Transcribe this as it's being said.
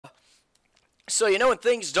So, you know when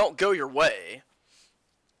things don't go your way,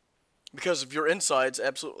 because of your insides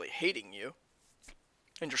absolutely hating you,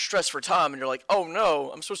 and you're stressed for time, and you're like, oh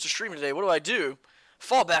no, I'm supposed to stream today, what do I do?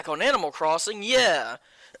 Fall back on Animal Crossing? Yeah!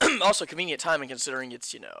 Also, convenient timing considering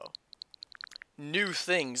it's, you know, new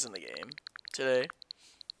things in the game today.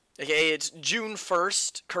 Okay, it's June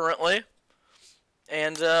 1st, currently.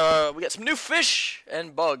 And, we got some new fish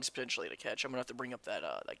and bugs, potentially, to catch. I'm gonna have to bring up that,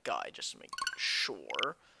 that guide just to make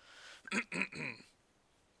sure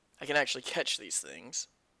I can actually catch these things.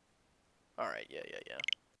 Alright, yeah.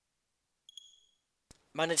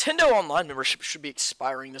 My Nintendo Online membership should be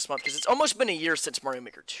expiring this month, because it's almost been a year since Mario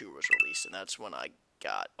Maker 2 was released, and that's when I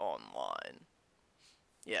got online.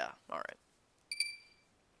 Yeah, alright.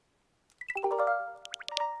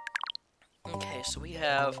 Okay, so we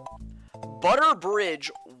have Butter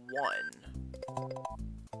Bridge 1.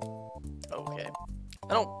 Okay.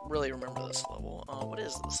 I don't really remember this level. What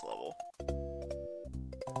is this level?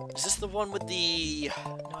 Is this the one with the...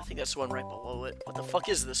 No, I think that's the one right below it. What the fuck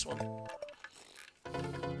is this one?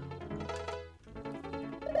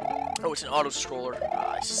 Oh, it's an auto-scroller.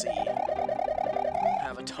 I see. I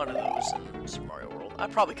have a ton of those in Super Mario World. I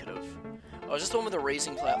probably could have. Oh, is this the one with the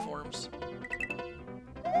racing platforms?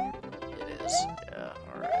 It is. Yeah,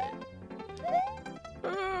 alright.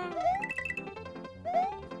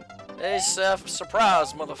 Hey, Seth.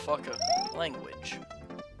 Surprise, motherfucker. Language.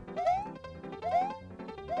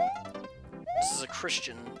 This is a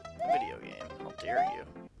Christian video game. How dare you.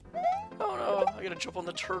 Oh no, I gotta jump on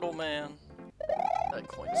the turtle man. That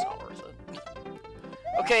coin's not worth it.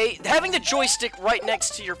 Okay, having the joystick right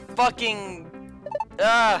next to your fucking...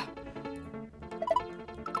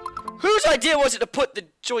 Whose idea was it to put the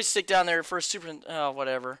joystick down there for a Super... Oh,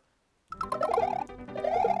 whatever.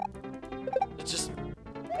 It's just...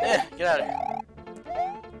 get out of here.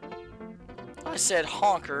 I said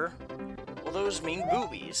honker. Well, those mean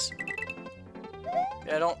boobies.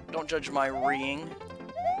 Yeah, don't judge my reeing.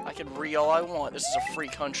 I can ree all I want. This is a free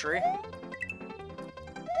country.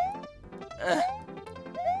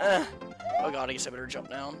 Oh god, I guess I better jump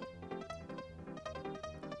down.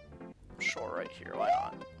 Sure, right here, why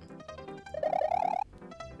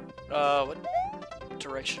not? What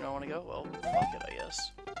direction do I want to go? Well, fuck it, I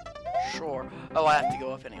guess. Sure. Oh, I have to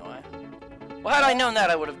go up anyway. Well, had I known that,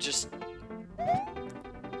 I would have just...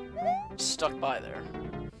 stuck by there.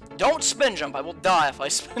 Don't spin jump, I will die if I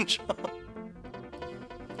spin jump.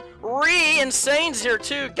 Insane's here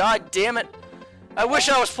too, god damn it. I wish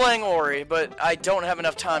I was playing Ori, but I don't have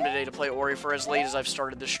enough time today to play Ori for as late as I've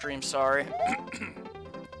started this stream, sorry. I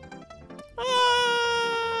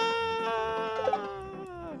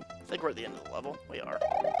think we're at the end of the level. We are.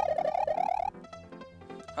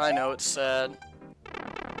 I know, it's sad.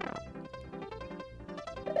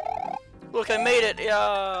 Look, I made it,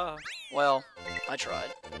 yeah. Well, I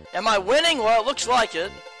tried. Am I winning? Well, it looks like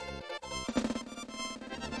it.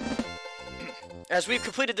 As we've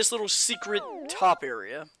completed this little secret top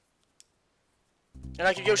area. And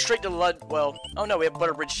I could go straight to Lud... Well, oh no, we have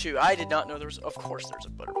Butter Bridge 2. I did not know there was... Of course there's a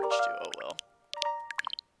Butter Bridge 2. Oh well.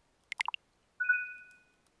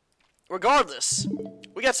 Regardless,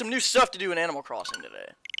 we got some new stuff to do in Animal Crossing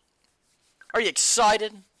today. Are you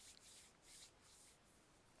excited?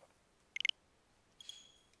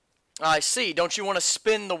 I see. Don't you want to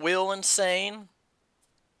spin the wheel, Insane?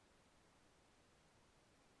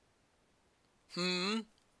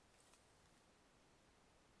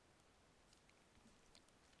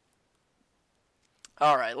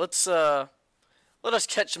 Alright, let us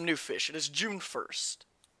catch some new fish. It is June 1st.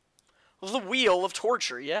 The Wheel of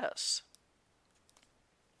Torture, yes.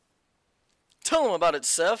 Tell them about it,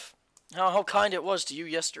 Seth. How kind it was to you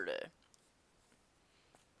yesterday.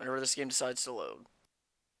 Whenever this game decides to load.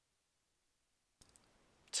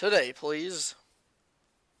 Today, please.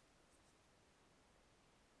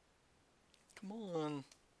 Come on.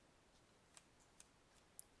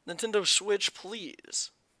 Nintendo Switch,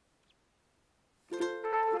 please.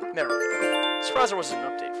 Never mind. Surprised there wasn't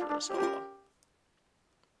an update for this. Oh well.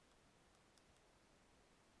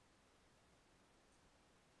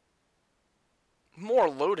 More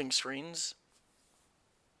loading screens.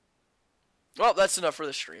 Well, that's enough for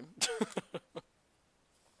this stream.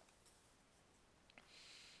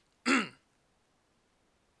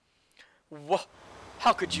 What?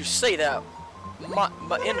 How could you say that? My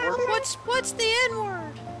N-word. What's the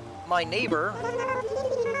N-word? My neighbor.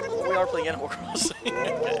 Well, we are playing Animal Crossing.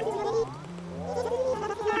 Okay.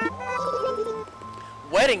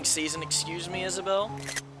 Wedding season, excuse me, Isabel?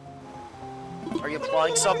 Are you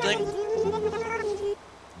applying something?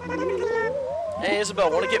 Hey, Isabel,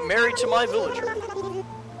 want to get married to my villager?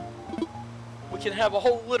 We can have a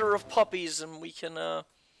whole litter of puppies and we can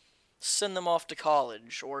send them off to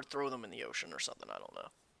college or throw them in the ocean or something. I don't know.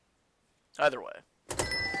 Either way.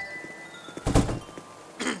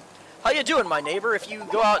 How you doing, my neighbor? If you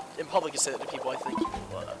go out in public and say that to people, I think you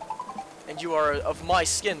will, and you are of my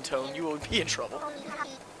skin tone, you will be in trouble.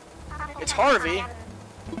 It's Harvey.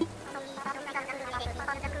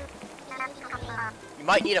 You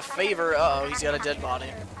might need a favor. Uh-oh, he's got a dead body.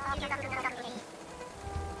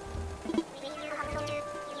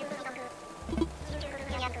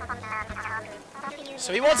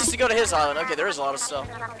 So he wants us to go to his island. Okay, there is a lot of stuff.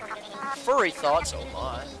 Furry thoughts. Oh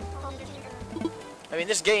my. I mean,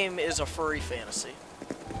 this game is a furry fantasy.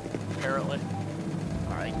 Apparently.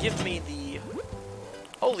 Alright, give me the...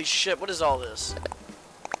 Holy shit, what is all this?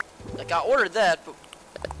 Like, I ordered that, but...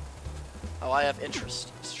 Oh, I have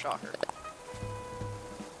interest. Shocker.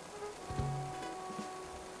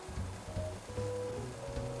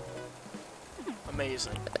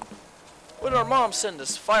 Amazing. What did our mom send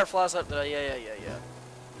us? Fireflies up there. Yeah.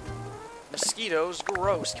 Mosquitoes,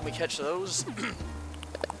 gross. Can we catch those?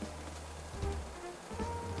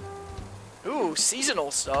 Ooh, seasonal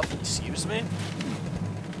stuff. Excuse me.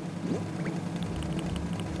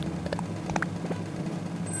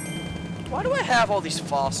 Why do I have all these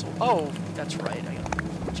fossils? Oh, that's right. I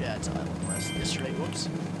got Jad's Island last yesterday. Whoops.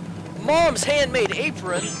 Mom's handmade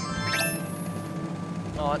apron.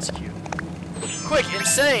 Oh, that's cute. Quick,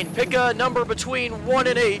 insane. Pick a number between 1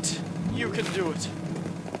 and 8. You can do it.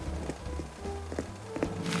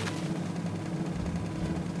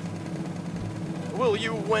 Will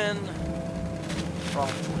you win?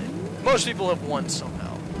 Probably. Most people have won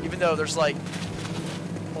somehow. Even though there's like,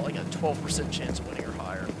 well, like a 12% chance of winning or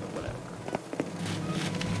higher, but whatever.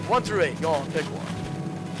 1 through 8. Go on, pick one.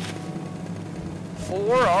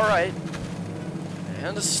 4, alright.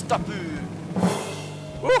 And a stoppu.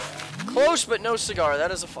 Woof! Close, but no cigar.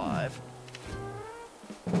 That is a 5.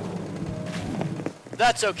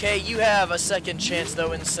 That's okay. You have a second chance,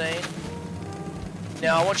 though, insane.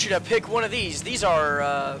 Now, I want you to pick one of these. These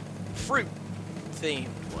are,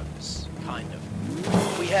 fruit-themed ones, kind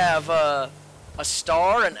of. We have, a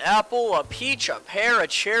star, an apple, a peach, a pear, a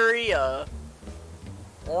cherry, a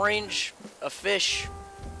orange, a fish,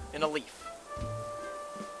 and a leaf.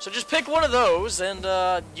 So just pick one of those, and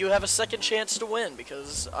you have a second chance to win,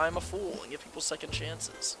 because I'm a fool and give people second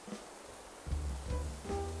chances.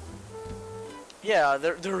 Yeah,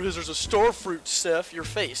 there's a star fruit, Seth, your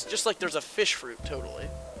face. Just like there's a fish fruit, totally.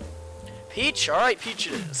 Peach? Alright, peach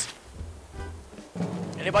it is.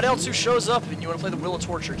 Anybody else who shows up and you want to play the Wheel of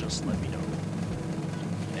Torture, just let me know.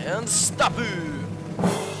 And stoppu!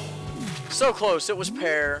 So close, it was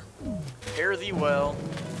pear. Fare thee well.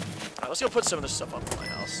 Alright, let's go put some of this stuff up in my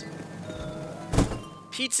house.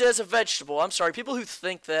 Pizza is a vegetable. I'm sorry, people who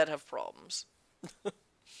think that have problems.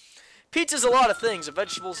 Pizza's a lot of things. A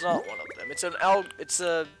vegetable's not one of them.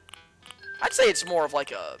 I'd say it's more of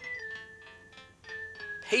like a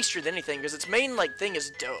pastry than anything, because its main like thing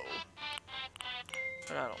is dough.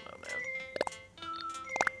 But I don't know, man.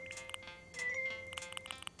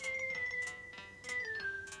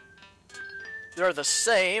 They're the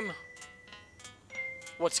same.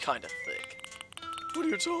 What's kind of thick? What are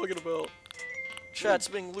you talking about? Chat's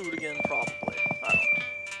being lewd again, probably. I don't know.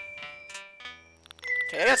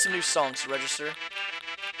 Okay, I got some new songs to register.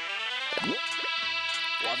 Well,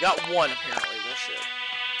 I've got one, apparently. Well, shit.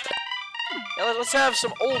 Yeah, let's have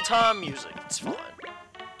some old-time music. It's fine.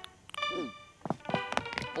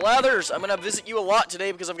 Blathers, I'm gonna visit you a lot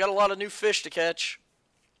today because I've got a lot of new fish to catch.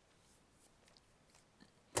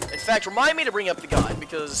 In fact, remind me to bring up the guide,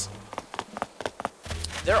 because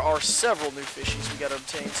there are several new fishies we gotta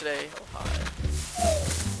obtain today. Oh, hi.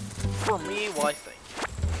 For me, why, thank you.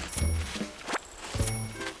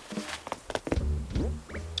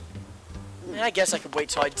 I guess I could wait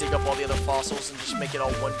till I dig up all the other fossils and just make it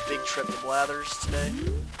all one big trip to Blathers today.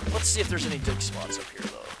 Let's see if there's any dig spots up here,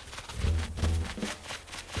 though.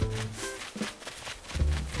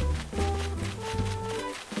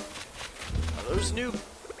 Are those new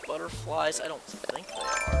butterflies? I don't think they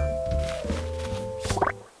are.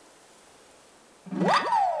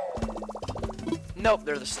 Nope,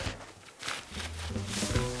 they're the same.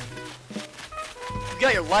 You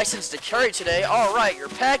got your license to carry today. Alright, you're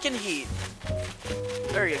packing heat.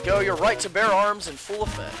 There you go, your right to bear arms in full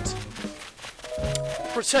effect.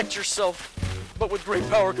 Protect yourself, but with great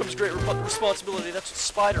power comes great responsibility. That's what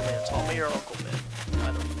Spider-Man taught me, or Uncle Ben.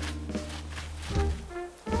 I don't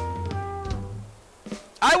know.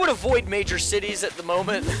 I would avoid major cities at the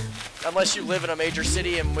moment, unless you live in a major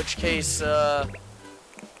city, in which case,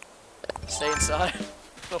 stay inside.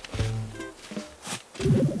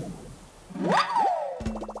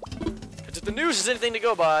 if the news is anything to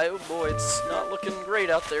go by, oh boy, it's not looking great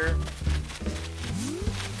out there.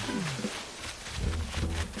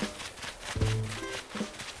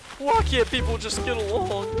 Why can't people just get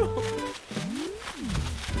along?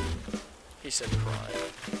 He said crying.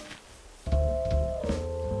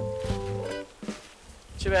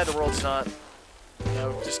 Too bad the world's not, you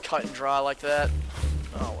know, just cut and dry like that.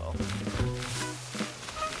 Oh well.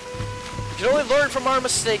 We can only learn from our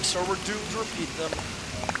mistakes or we're doomed to repeat them.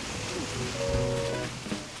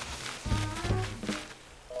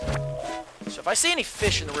 So if I see any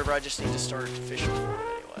fish in the river, I just need to start fishing for them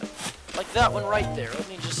anyway. Like that one right there. Let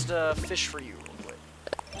me just fish for you real quick.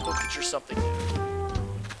 Hope that you're something new.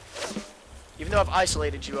 Even though I've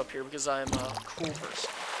isolated you up here because I'm a cool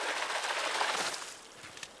person.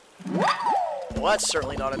 Well, that's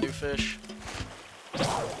certainly not a new fish.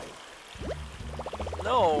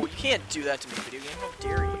 No, you can't do that to me, video game. How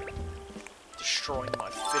dare you? Destroying my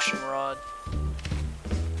fishing rod.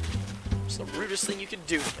 It's the rudest thing you can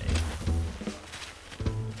do to me.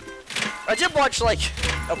 I did watch like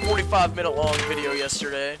a 45-minute long video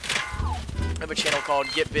yesterday of a channel called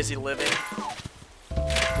Get Busy Living,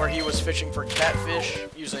 where he was fishing for catfish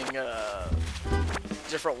using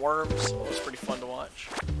different worms. It was pretty fun to watch.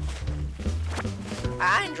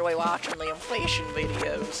 I enjoy watching them fishing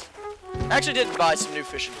videos. I actually did buy some new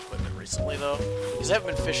fishing equipment recently though, because I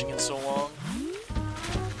haven't been fishing in so long.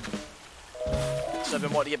 So I've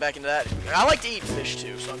been wanting to get back into that. And I like to eat fish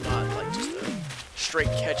too, so I'm not like just a straight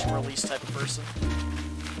catch and release type of person.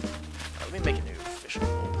 Let me make a new fishing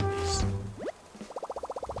pole, please.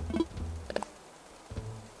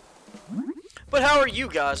 But how are you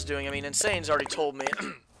guys doing? I mean, Insane's already told me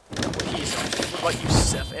what he's up to. What about you,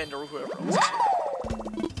 Seth, and or whoever else?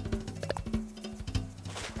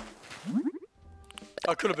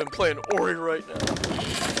 I could have been playing Ori right now.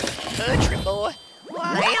 Country boy. Well,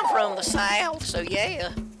 I am from the South, so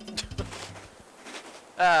yeah.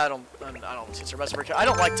 I don't consider myself. I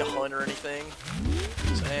don't like to hunt or anything.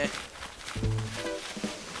 So, eh.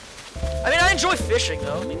 I mean, I enjoy fishing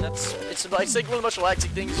though. I mean, it's like one of the most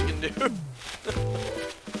relaxing things you can do.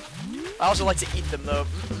 I also like to eat them though.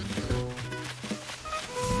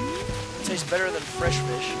 It tastes better than fresh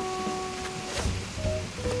fish.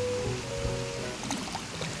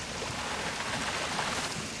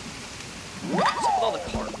 What's up with all the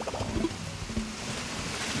carp? Come on.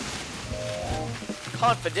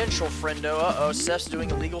 Confidential, friendo. Uh-oh, Seth's doing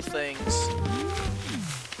illegal things.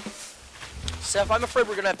 Seth, I'm afraid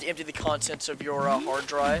we're gonna have to empty the contents of your hard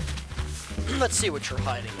drive. Let's see what you're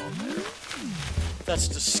hiding on there. That's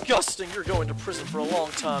disgusting. You're going to prison for a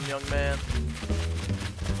long time, young man.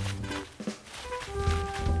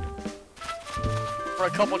 For a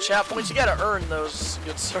couple chat points, you gotta earn those,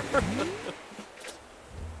 good sir.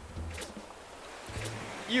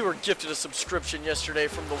 You were gifted a subscription yesterday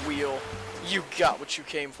from the wheel. You got what you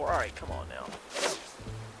came for. Alright, come on now.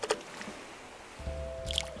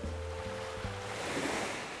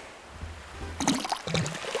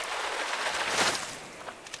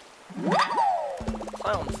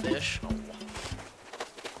 Clownfish. Oh.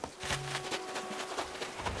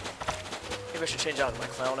 Maybe I should change out my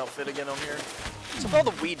clown outfit again on here. What's up with all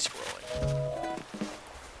the weeds growing?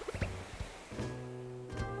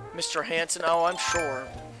 Mr. Hanson, oh, I'm sure.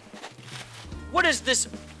 What is this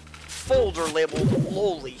folder labeled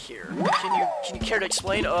lowly here? Can you care to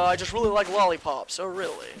explain? I just really like lollipops. Oh,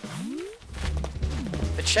 really?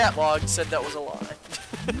 The chat log said that was a lie.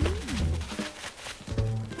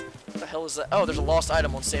 What the hell is that? Oh, there's a lost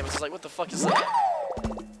item on Samus. It's like, what the fuck is that?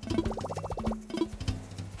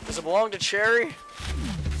 Does it belong to Cherry?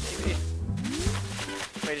 Maybe.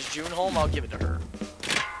 Wait, is June home? I'll give it to her.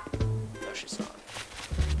 No, she's not.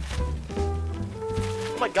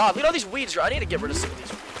 Oh my god, look at all these weeds. I need to get rid of some of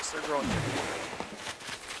these weeds. They're growing everywhere.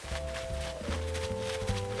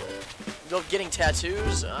 Getting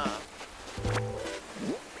tattoos?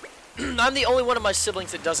 I'm the only one of my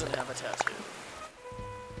siblings that doesn't have a tattoo.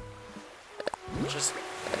 Just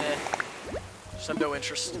have no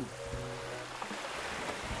interest.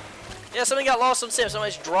 Yeah, something got lost on Samus.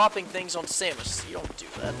 Somebody's dropping things on Samus. You don't do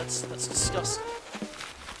that. That's disgusting.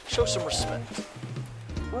 Show some respect.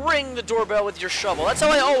 Ring the doorbell with your shovel. That's how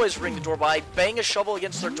I always ring the doorbell. I bang a shovel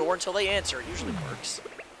against their door until they answer. It usually works.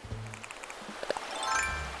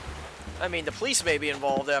 I mean, the police may be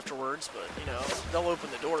involved afterwards, but, you know, they'll open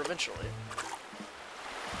the door eventually.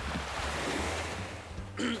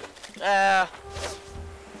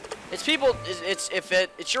 It's people,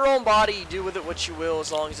 it's your own body, you do with it what you will as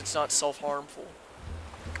long as it's not self-harmful.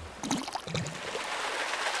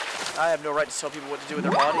 I have no right to tell people what to do with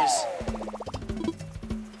their bodies.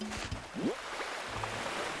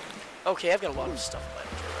 Okay, I've got a lot of stuff in my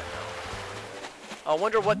inventory right now. I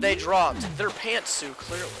wonder what they dropped. Their pantsuit,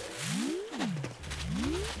 clearly.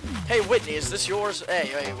 Hey, Whitney, is this yours?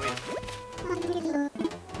 Hey, wait.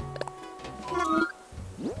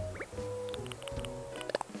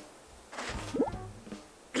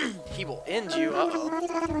 He will end you.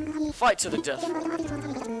 Uh-oh. Fight to the death.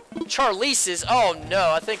 Charlize's. Oh,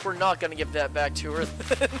 no. I think we're not going to give that back to her.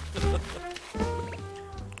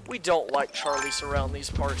 We don't like Charlize around these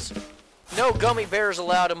parts. No gummy bears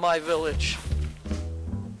allowed in my village.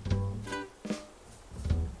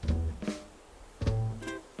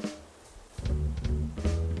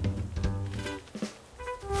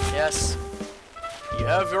 Yes, you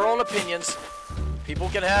have your own opinions. People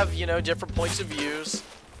can have, you know, different points of views.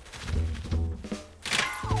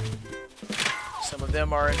 Some of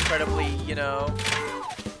them are incredibly, you know,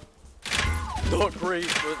 not great,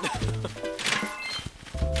 but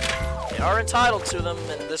they are entitled to them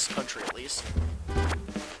in this country, at least.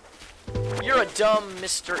 You're a dumb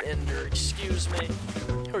Mr. Ender. Excuse me.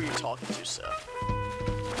 Who are you talking to, Seth?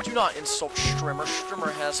 Do not insult Strimmer.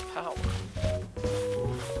 Strimmer has power.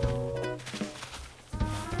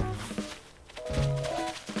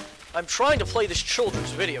 I'm trying to play this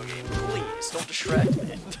children's video game. Please, don't distract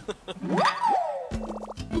me.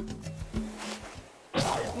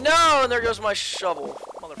 No, and there goes my shovel.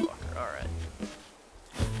 Motherfucker, alright.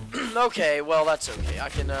 Okay, well, that's okay. I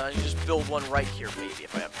can just build one right here, maybe,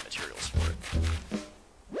 if I have the materials for it.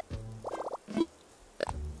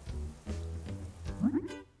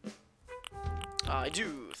 I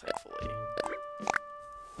do, thankfully.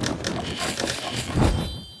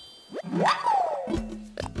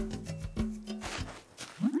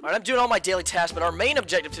 Alright, I'm doing all my daily tasks, but our main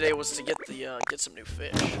objective today was to get the get some new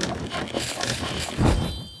fish.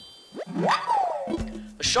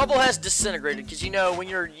 The shovel has disintegrated because when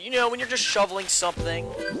you're just shoveling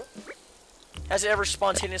something, has it ever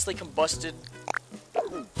spontaneously combusted?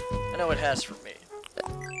 I know it has for me.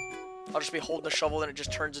 I'll just be holding the shovel and it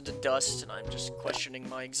just turns into dust, and I'm just questioning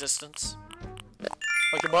my existence.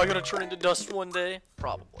 Like, am I gonna turn into dust one day?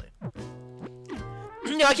 Probably.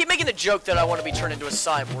 No, I keep making the joke that I want to be turned into a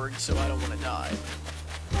cyborg, so I don't want to die.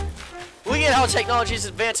 Looking at how technology is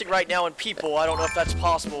advancing right now in people, I don't know if that's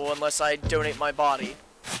possible unless I donate my body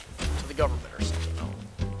to the government or something. No.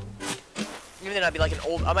 Even then, I'd be like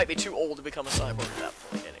I might be too old to become a cyborg at that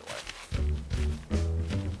point,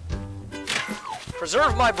 anyway.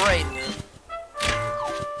 Preserve my brain, then.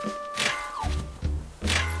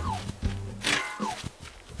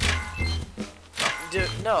 Dude,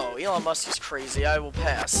 no, Elon Musk is crazy. I will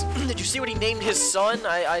pass. Did you see what he named his son?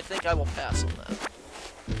 I think I will pass on that.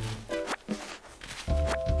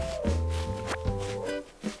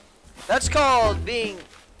 That's called being...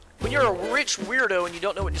 When you're a rich weirdo and you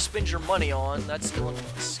don't know what to spend your money on, that's Elon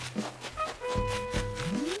Musk.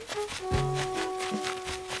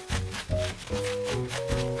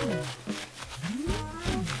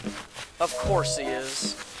 Of course he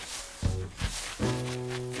is.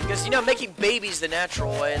 Because, making babies the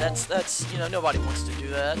natural way, that's, nobody wants to do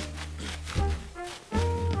that.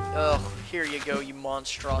 Ugh, here you go, you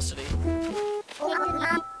monstrosity.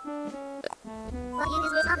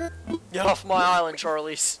 Get off my island,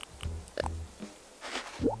 Charlize.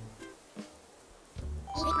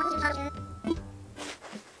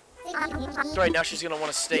 Right, now she's gonna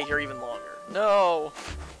want to stay here even longer. No!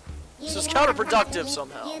 This is counterproductive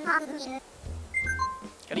somehow.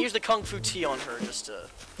 Gotta use the Kung Fu Tea on her just to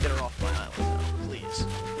get her off my island now, please.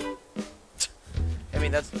 I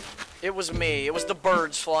mean, it was me. It was the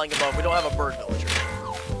birds flying above. We don't have a bird villager.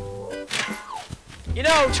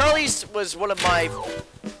 Charlize was one of my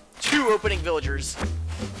 2 opening villagers.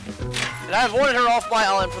 And I've wanted her off my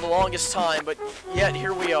island for the longest time, but yet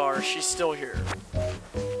here we are. She's still here.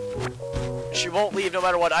 She won't leave no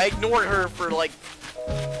matter what. I ignored her for like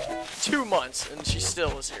 2 months, and she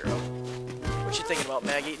still is here. What you thinking about,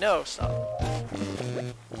 Maggie? No, stop.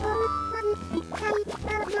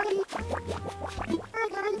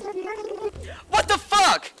 What the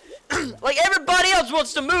fuck? Like, everybody else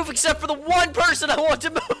wants to move except for the one person I want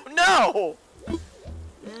to move. No!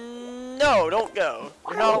 No, don't go.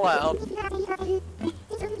 You're not allowed.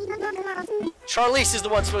 Charlize is the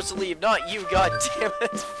one supposed to leave, not you, god damn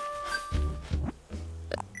it.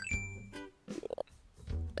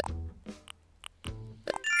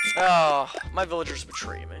 Oh, my villagers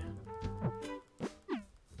betray me.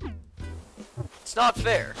 It's not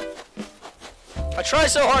fair. I try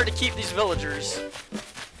so hard to keep these villagers,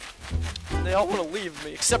 and they all want to leave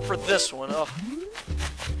me, except for this one. Oh.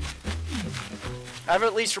 I've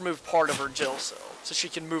at least removed part of her jail cell, so she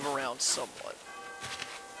can move around somewhat.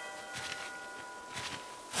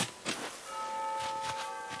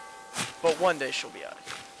 But one day she'll be out of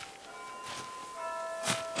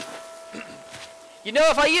here. You know,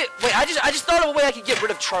 if I wait, I just thought of a way I could get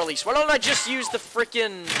rid of Charlize. Why don't I just use the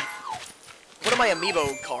frickin' what are my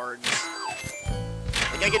amiibo cards?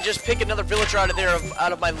 Like I could just pick another villager out of there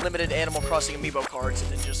out of my limited Animal Crossing amiibo cards and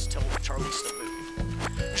then just tell Charlize to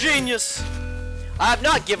move. Genius! I have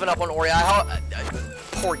not given up on Ori.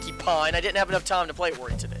 Porcupine. I didn't have enough time to play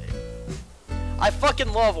Ori today. I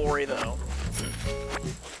fucking love Ori though.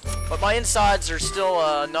 But my insides are still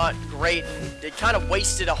not great, and it kind of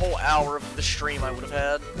wasted a whole hour of the stream I would have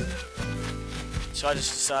had. So I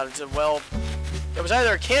just decided to, well, it was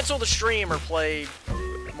either cancel the stream or play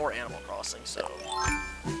more Animal Crossing, so.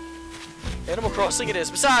 Animal Crossing it is.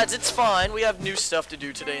 Besides, it's fine. We have new stuff to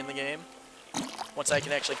do today in the game. Once I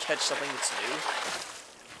can actually catch something that's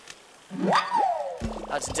new.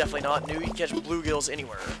 That's definitely not new. You can catch bluegills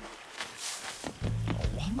anywhere.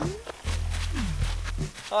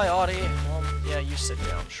 Hi, Audie. Well, yeah, you sit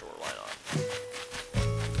down. Sure, why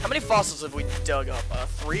not? How many fossils have we dug up?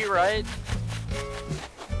 3, right?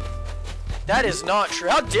 That is not true.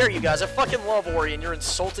 How dare you guys? I fucking love Ori and you're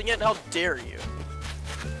insulting it? How dare you?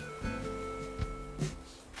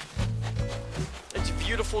 It's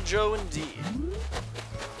Beautiful Joe indeed.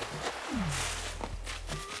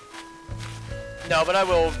 No, but I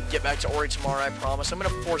will get back to Ori tomorrow, I promise. I'm going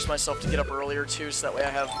to force myself to get up earlier, too, so that way I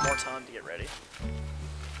have more time to get ready.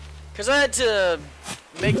 Because I had to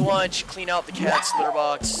make lunch, clean out the cat's litter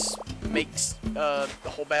box, make a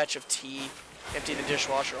whole batch of tea, empty the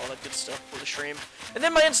dishwasher, all that good stuff for the stream. And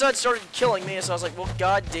then my insides started killing me, so I was like, well,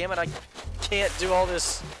 god damn it, I can't do all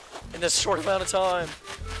this in this short amount of time.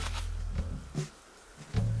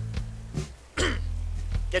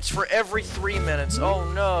 It's for every 3 minutes. Oh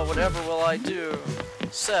no, whatever will I do?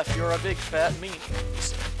 Seth, you're a big fat meanie.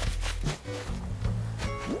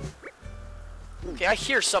 Okay, I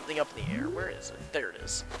hear something up in the air. Where is it? There it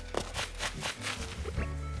is.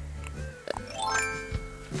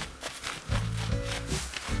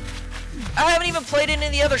 I haven't even played any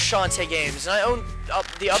of the other Shantae games, and I own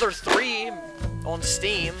the other 3 on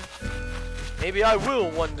Steam. Maybe I will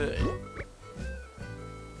one day.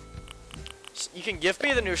 You can gift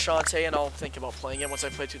me the new Shantae, and I'll think about playing it once I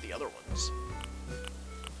play through the other ones.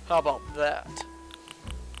 How about that?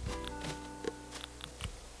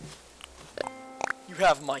 You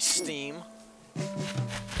have my Steam.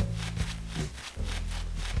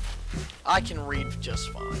 I can read just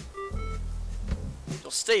fine.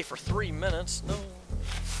 You'll stay for 3 minutes. No.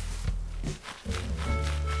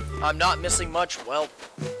 I'm not missing much. Well,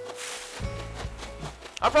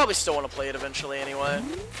 I probably still want to play it eventually anyway.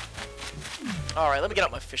 Alright, let me get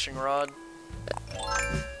out my fishing rod.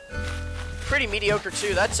 Pretty mediocre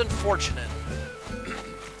too, that's unfortunate.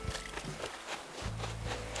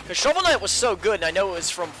 Because Shovel Knight was so good, and I know it was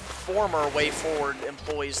from former Way Forward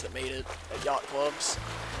employees that made it at yacht clubs.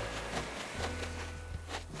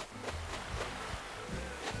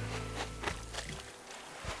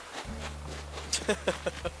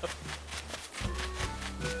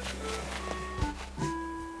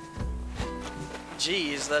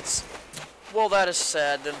 Jeez, that's... Well, that is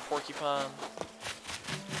sad then, Porcupine.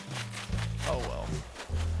 Oh well.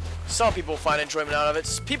 Some people find enjoyment out of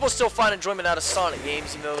it. People still find enjoyment out of Sonic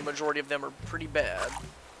games, even though the majority of them are pretty bad.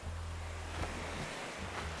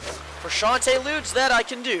 For Shantae Ludes, that I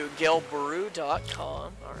can do.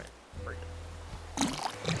 GailBaru.com. Alright, very good.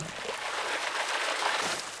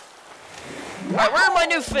 Alright, where are my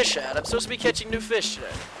new fish at? I'm supposed to be catching new fish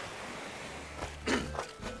today.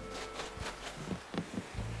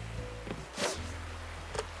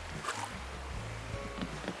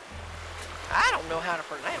 I don't know how to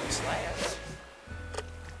pronounce that.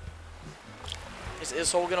 Is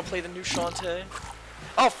Ishol gonna play the new Shantae?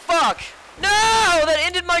 Oh fuck! No! That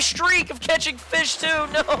ended my streak of catching fish too!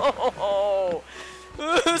 No!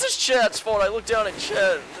 This is chat's fault. I looked down at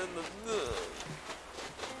chat and then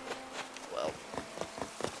well.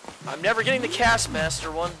 I'm never getting the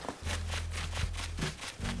Castmaster one.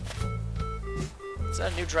 Is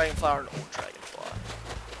that a new Dragonfly or an old Dragonfly?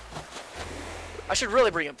 I should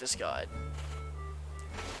really bring up this guide.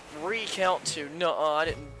 Recount to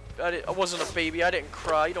I wasn't a baby. I didn't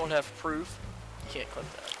cry. You don't have proof. You can't clip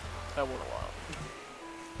that. That won't allow.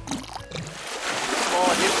 Come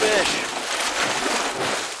on, new fish.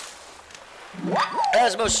 That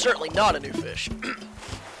is most certainly not a new fish.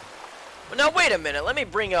 But now wait a minute. Let me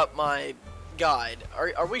bring up my guide.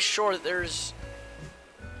 Are we sure that there's?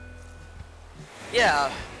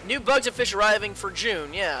 Yeah, new bugs and fish arriving for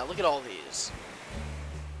June. Yeah, look at all these.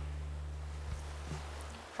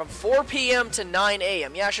 From 4 p.m. to 9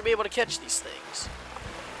 a.m. Yeah, I should be able to catch these things.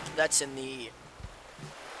 That's in the...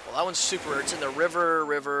 Well, that one's super. It's in the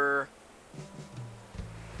river,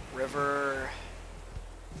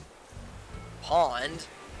 pond.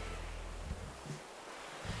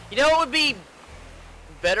 You know, it would be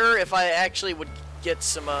better if I actually would get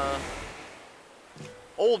some,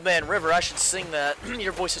 Old Man River. I should sing that.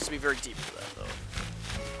 Your voice has to be very deep for that, though.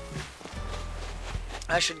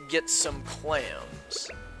 I should get some clams.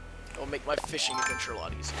 It'll make my fishing adventure a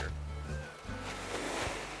lot easier.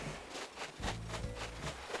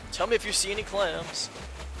 Tell me if you see any clams.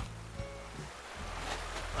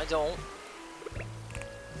 I don't.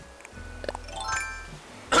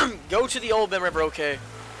 Go to the Old Man River, okay.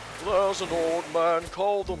 There's an old man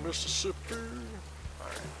called the Mississippi.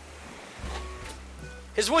 Alright.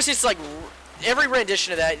 His voice is like, every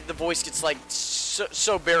rendition of that, the voice gets like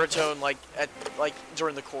so baritone, like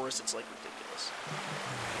during the chorus, it's like ridiculous.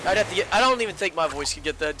 I'd have to get, I don't even think my voice could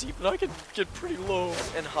get that deep, and I can get pretty low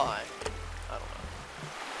and high. I don't know.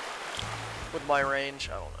 With my range,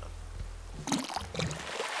 I don't know.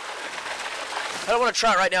 I don't want to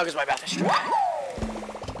try it right now because my mouth is dry.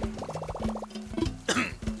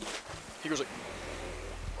 He goes like...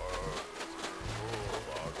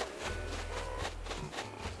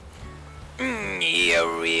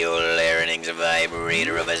 Your real larynx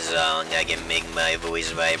vibrator of a song. I can make my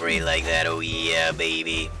voice vibrate like that. Oh yeah,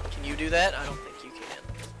 baby. Can you do that? I don't think you can.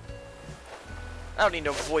 I don't need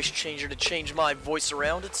no voice changer to change my voice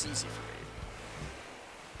around. It's easy for me.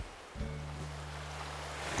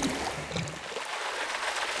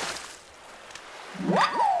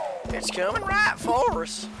 It's coming right for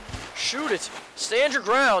us. Shoot it. Stand your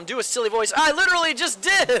ground. Do a silly voice. I literally just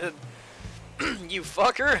did! You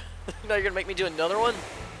fucker. Now you're gonna make me do another one?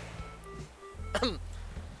 Okay,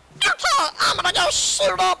 I'm gonna go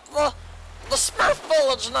shoot up the Smurf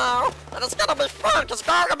Village now. And it's gonna be fun, because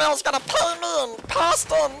Gargamel's gonna pay me in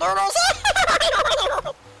pasta and noodles.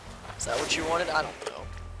 Is that what you wanted? I don't know.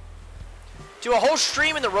 Do a whole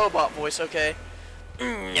stream in the robot voice, okay?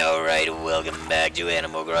 Alright, welcome back to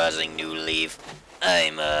Animal Crossing New Leaf.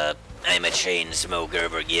 I'm a chain smoker,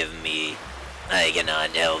 forgive me. I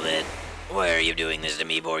cannot help it. Why are you doing this to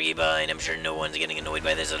me, Porcupine? I'm sure no one's getting annoyed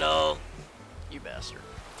by this at all. You bastard.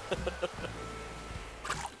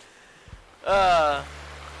 Do I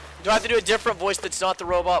have to do a different voice that's not the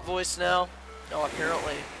robot voice now? No,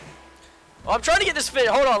 apparently. Oh, I'm trying to get this fish.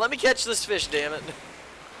 Hold on, let me catch this fish, damn it.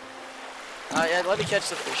 Yeah, let me catch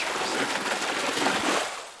the fish first.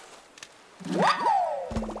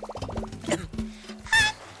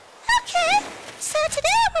 Okay, so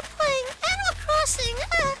today we're playing Animal Crossing,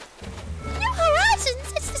 New Horizons.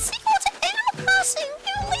 It's the sequel to Animal Crossing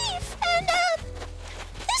New Leaf, and,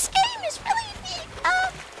 this game is really neat. I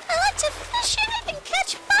like to fish in it and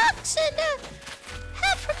catch bugs and,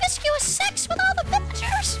 have promiscuous sex with all the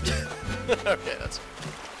villagers. Okay, that's...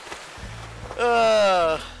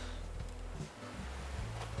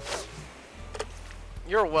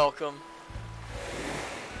 You're welcome.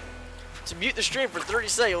 To mute the stream for 30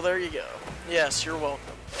 seconds, well, there you go. Yes, you're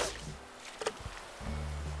welcome.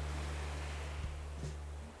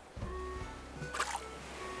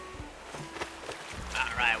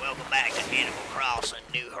 Alright, welcome back to Animal Crossing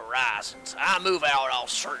New Horizons. I move out all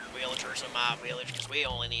certain villagers in my village because we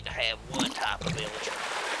only need to have one type of villager.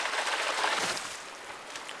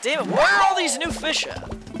 Damn it, where are all these new fish at?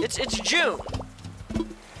 It's June.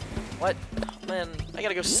 What? Oh, man, I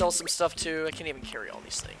gotta go sell some stuff too. I can't even carry all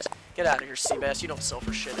these things. Get out of here, Seabass. You don't sell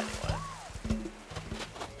for shit anyway.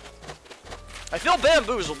 I feel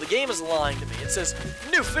bamboozled. The game is lying to me. It says,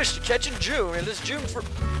 new fish to catch in June. It is June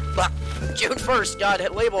 1st. God,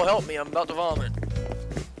 label help me. I'm about to vomit.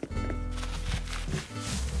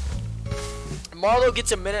 Marlo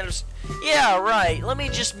gets a minute of... Yeah, right. Let me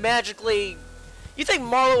just magically... You think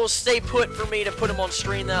Marlo will stay put for me to put him on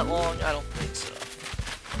screen that long? I don't think so.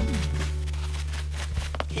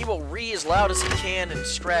 He will ree as loud as he can and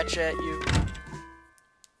scratch at you.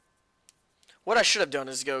 What I should have done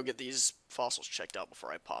is go get these fossils checked out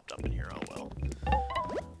before I popped up in here. Oh well.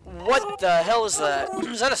 What the hell is that?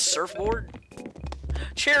 Is that a surfboard?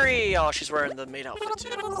 Cherry! Oh, she's wearing the maid outfit too.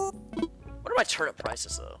 What are my turnip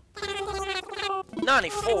prices though?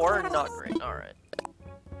 94? Not great. Alright.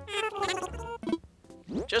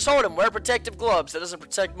 Just hold him. Wear protective gloves. That doesn't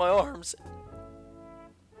protect my arms.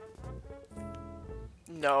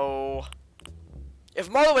 No. If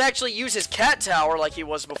Marlo would actually use his cat tower like he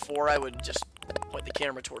was before, I would just point the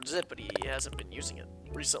camera towards it, but he hasn't been using it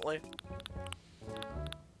recently.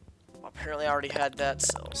 Apparently I already had that.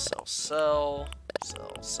 Sell, sell, sell.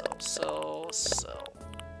 Sell, sell, sell, sell.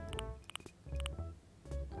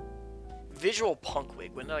 Visual punk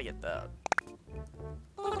wig. When did I get that?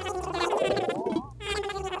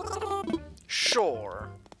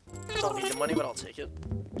 I don't need the money, but I'll take it.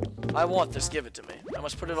 I want this. Give it to me. I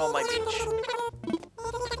must put it on my beach.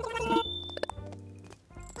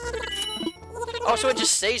 Oh, so it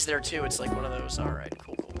just stays there too. It's like one of those. Alright,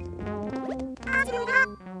 cool, cool.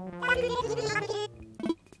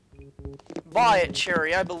 Buy it,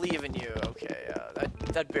 Cherry. I believe in you. Okay,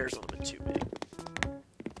 that bear's a little bit too big.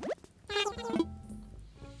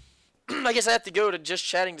 I guess I have to go to Just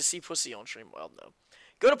Chatting to see Pussy on stream. Well, no.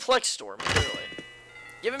 Go to Plex Storm, clearly.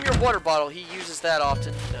 Give him your water bottle. He uses that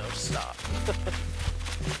often. No, stop.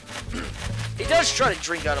 He does try to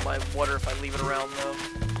drink out of my water if I leave it around, though.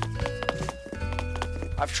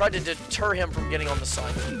 I've tried to deter him from getting on the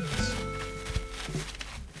side lanes.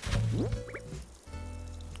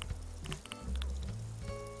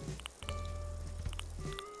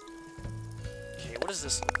 Okay, what does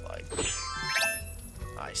this look like?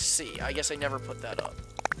 I see. I guess I never put that up.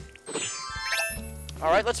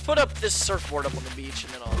 Alright, let's put up this surfboard up on the beach,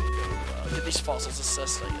 and then I'll go get these fossils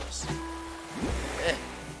assessed, I guess. Eh.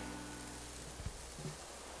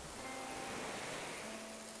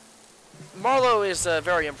 Marlo is a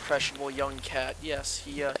very impressionable young cat. Yes,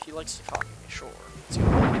 he likes to copy me, sure. Let's go.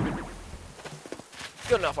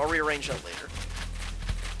 Good enough, I'll rearrange that later.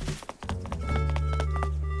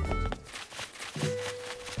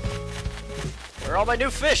 Where are all my new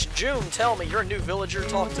fish? June, tell me, you're a new villager,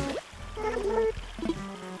 talk to me.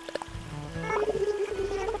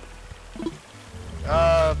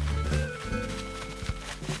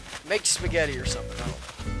 Make spaghetti or something, I don't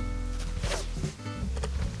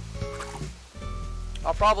know.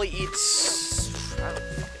 I'll probably eat, I don't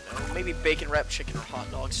fucking know, maybe bacon wrapped chicken or hot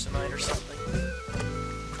dogs tonight or something.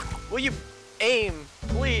 Will you aim,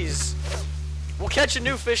 please? We'll catch a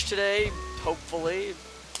new fish today, hopefully.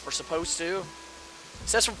 We're supposed to. It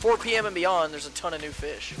says from 4 p.m. and beyond, there's a ton of new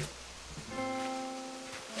fish.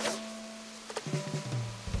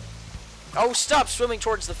 Oh, stop swimming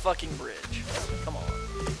towards the fucking bridge. Come on.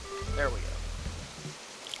 There we go.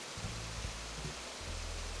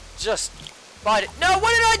 Just bite it. No,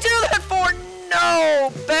 what did I do that for?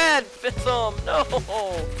 No! Bad thumb. No!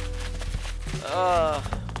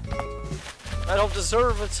 I don't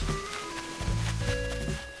deserve it.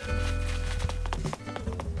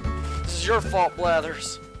 This is your fault,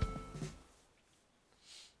 Blathers.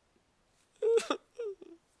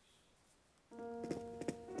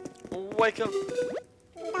 Wake up.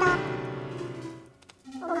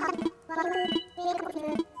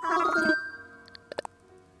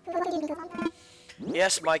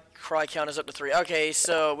 Yes, my cry count is up to 3. Okay,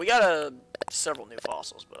 so we got several new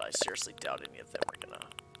fossils, but I seriously doubt any of them are gonna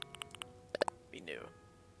be new.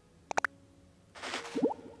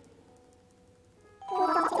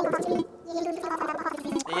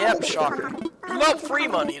 Yep, shocker. Well, free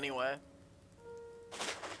money anyway.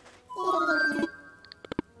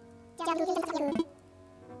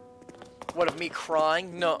 What, of me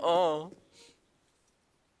crying? Nuh-uh.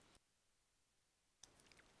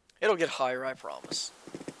 It'll get higher, I promise.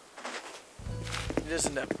 It is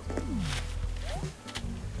inevitable.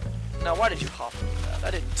 Now, why did you hop into that?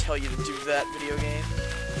 I didn't tell you to do that, video game.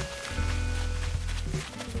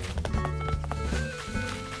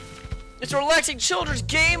 It's a relaxing children's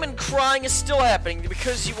game and crying is still happening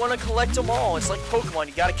because you want to collect them all. It's like Pokemon,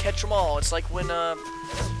 you gotta catch them all. It's like when,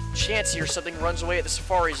 Chansey or something runs away at the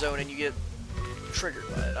Safari Zone and you get triggered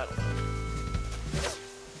by it. I don't know.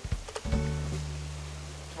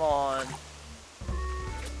 Come on.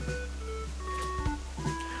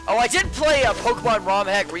 Oh, I did play a Pokemon ROM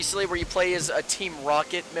hack recently where you play as a Team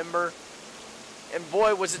Rocket member. And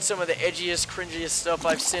boy, was it some of the edgiest, cringiest stuff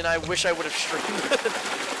I've seen. I wish I would have streamed.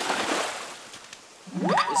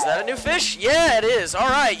 Is that a new fish? Yeah, it is.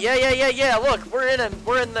 Alright, yeah. Look, we're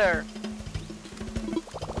in there.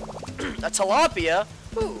 A tilapia?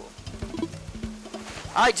 Ooh.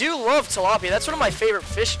 I do love tilapia. That's one of my favorite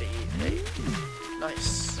fish to eat. Hey.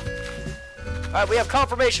 Nice. Alright, we have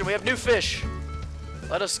confirmation. We have new fish.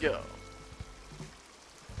 Let us go.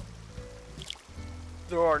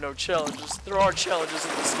 There are no challenges. There are challenges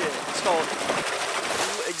in this game. It's called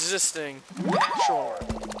existing. Sure.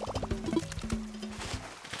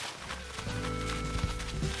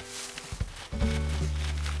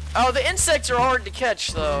 Oh, the insects are hard to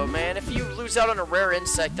catch, though, man. If you lose out on a rare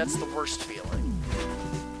insect, that's the worst feeling.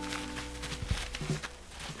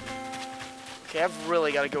 Okay, I've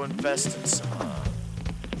really got to go invest in some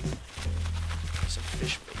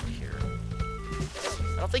fish bait here.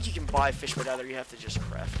 I don't think you can buy fish bait either. You have to just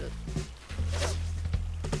craft it.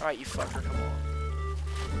 Alright, you fucker, come on.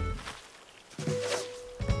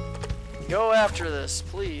 Go after this,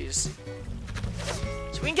 please.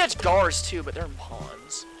 So we can catch gars, too, but they're in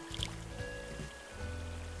ponds.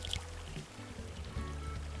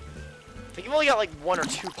 think I've only got like 1 or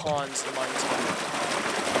 2 pawns in my entire.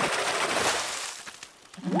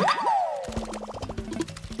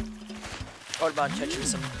 I would mind catching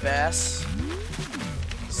some bass.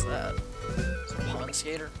 What's that? It's a pond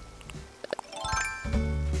skater.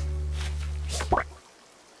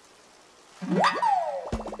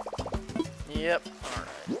 Yep. Alright.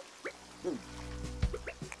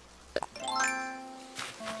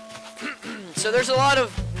 So there's a lot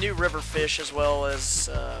of new river fish as well as,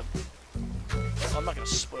 well, I'm not going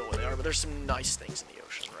to spoil what they are, but there's some nice things in the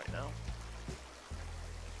ocean right now.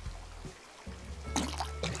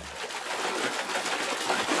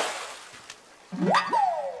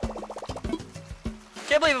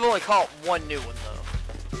 Can't believe I've only caught 1 new one, though.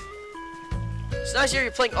 It's nice to hear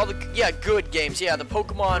you're playing all the, yeah, good games. Yeah, the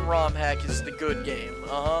Pokemon ROM hack is the good game.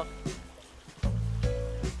 Uh-huh.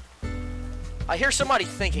 I hear somebody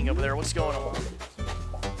thinking over there. What's going on?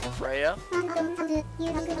 Freya?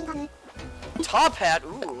 Top Hat?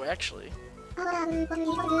 Ooh, actually.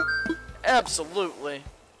 Absolutely.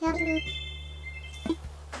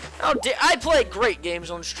 How dare I play great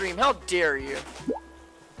games on stream? How dare you?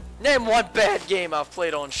 Name 1 bad game I've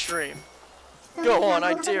played on stream. Go on,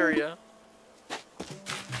 I dare you.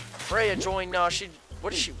 Freya joined. No,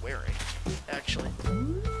 what is she wearing? Actually,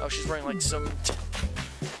 oh, she's wearing like some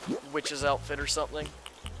witch's outfit or something.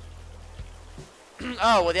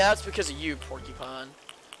 Oh, well, yeah, that's because of you, Porcupine.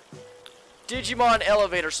 Digimon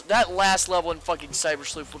Elevators. That last level in fucking Cyber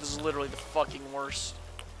Sleuth was literally the fucking worst.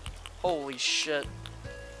 Holy shit.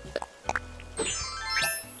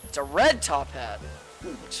 It's a red top hat.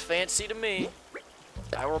 Looks fancy to me.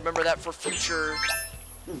 I will remember that for future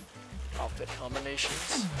outfit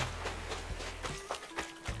combinations.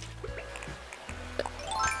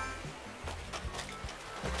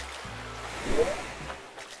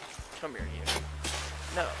 Come here, you.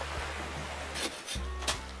 No.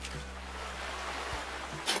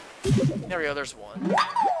 There we go, there's one.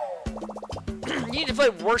 You need to play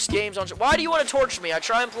worse games on... Why do you want to torture me? I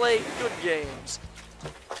try and play good games.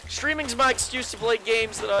 Streaming's my excuse to play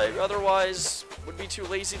games that I otherwise would be too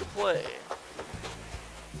lazy to play.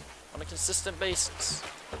 On a consistent basis.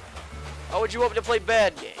 How would you want me to play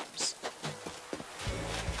bad games?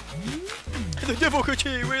 The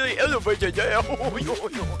difficulty really elevated there.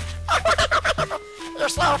 You're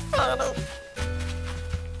so funny.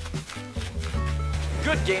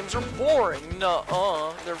 Good games are boring.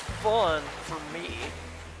 Nuh-uh. They're fun for me.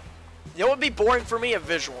 You know what would be boring for me? A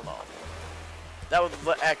visual novel. That would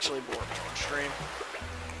actually bore me on stream.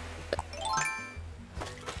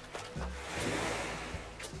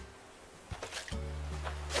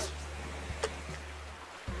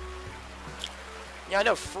 Yeah, I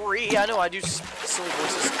know free. I know I do silly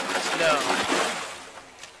voices. No.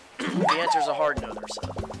 The answer's a hard no there, so.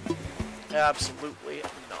 Absolutely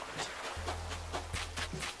not.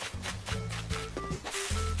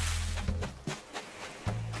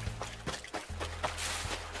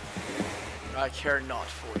 I care not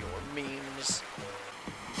for your memes.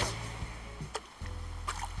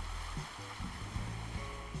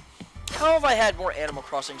 How have I had more Animal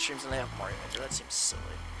Crossing streams than I have Mario Maker? That seems silly.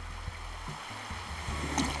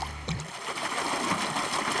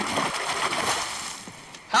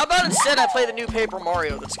 How about instead I play the new Paper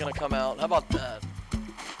Mario that's gonna come out? How about that?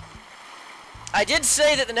 I did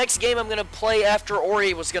say that the next game I'm gonna play after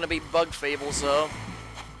Ori was gonna be Bug Fables, though.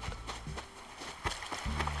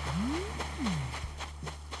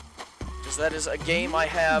 Because that is a game I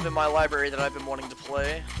have in my library that I've been wanting to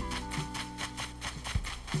play.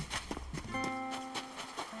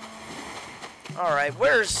 Alright,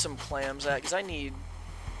 where's some clams at? Because I need...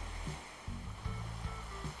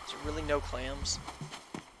 Is there really no clams?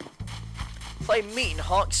 Play Meat and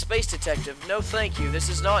Honk Space Detective. No thank you. This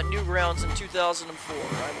is not Newgrounds in 2004.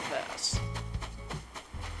 I will pass.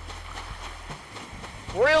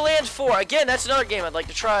 Wario Land 4. Again, that's another game I'd like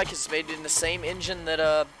to try because it's made in the same engine that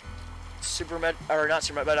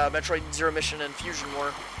Metroid Zero Mission and Fusion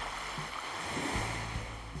were.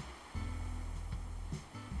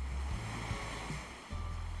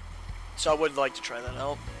 So I would like to try that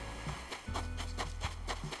out.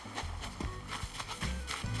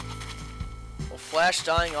 Well, Flash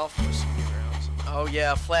dying off was some Newgrounds. Oh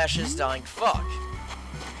yeah, Flash is dying. Fuck.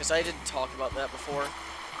 Because I didn't talk about that before.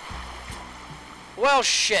 Well,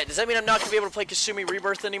 shit. Does that mean I'm not going to be able to play Kasumi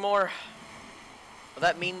Rebirth anymore? Will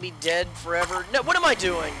that mean me dead forever? No, what am I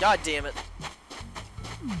doing? God damn it.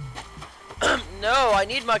 No, I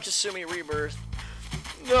need my Kasumi Rebirth.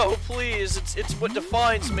 No, please. It's what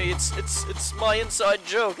defines me. It's my inside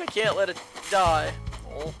joke. I can't let it die.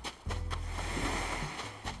 Oh.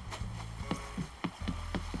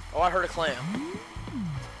 Oh, I heard a clam.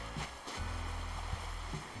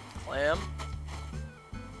 Clam.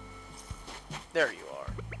 There you are.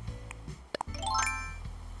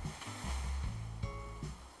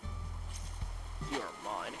 You are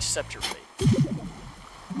mine. Accept your fate.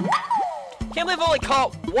 Can't believe I've only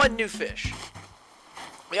caught one new fish.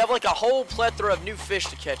 We have like a whole plethora of new fish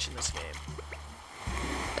to catch in this game.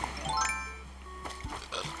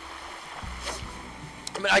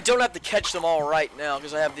 I mean, I don't have to catch them all right now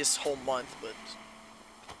because I have this whole month, but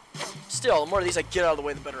still, the more of these I get out of the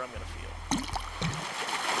way, the better I'm gonna feel.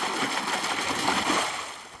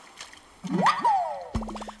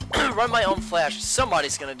 Run my own flash.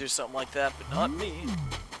 Somebody's gonna do something like that, but not me.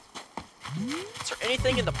 Is there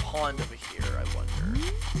anything in the pond over here, I wonder?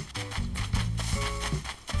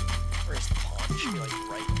 Where is the pond? It should be like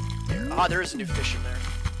right there. Ah, there is a new fish in there.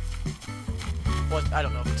 Well, I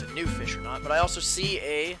don't know if it's a new fish or not, but I also see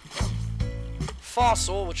a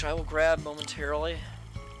fossil, which I will grab momentarily.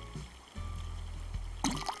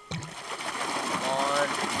 Come on.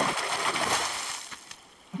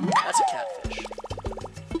 That's a catfish.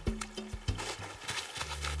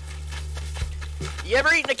 You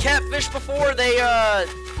ever eaten a catfish before? They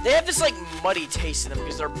have this like muddy taste in them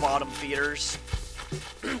because they're bottom feeders.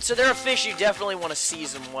 So they're a fish you definitely want to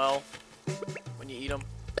season well when you eat them.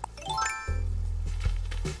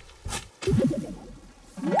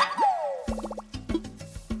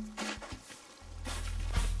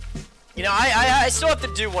 You know, I still have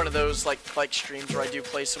to do one of those like streams where I do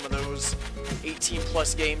play some of those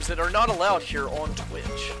 18+ games that are not allowed here on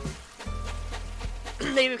Twitch.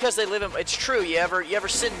 Maybe because they live in. It's true. You ever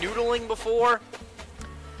seen noodling before?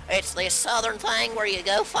 It's this southern thing where you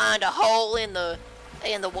go find a hole in the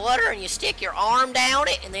water and you stick your arm down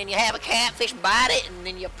it, and then you have a catfish bite it, and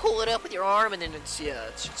then you pull it up with your arm, and then It's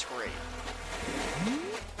great.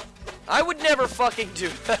 I would never fucking do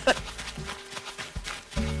that.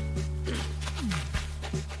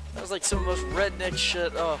 That was like some of the most redneck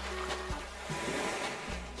shit. Oh.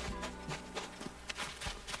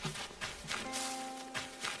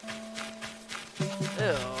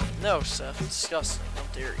 Ew. No, Seth. It's disgusting. How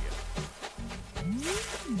dare you.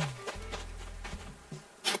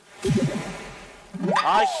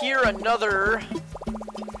 I hear another...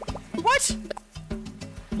 What? Is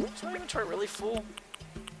my inventory really full?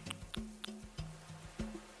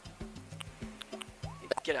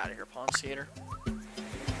 Get out of here, Pond Skater.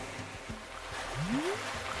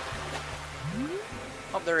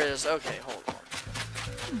 Oh, there is. Okay, hold on.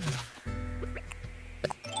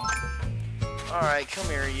 Alright, come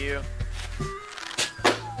here, you.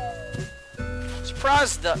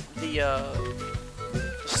 Surprised the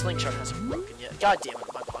slingshot hasn't broken yet. God damn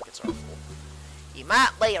it, my pockets are full. you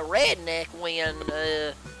might be a redneck when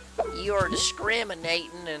you're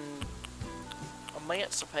discriminating and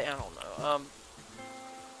emancipate. I don't know.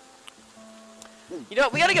 You know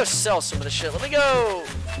what? We gotta go sell some of this shit. Let me go.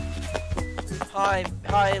 Hi,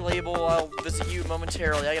 label. I'll visit you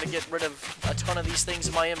momentarily. I gotta get rid of a ton of these things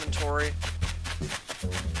in my inventory.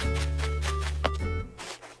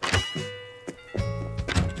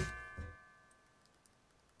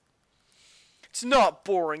 It's not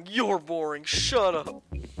boring. You're boring. Shut up.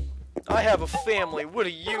 I have a family. What do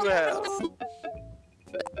you have?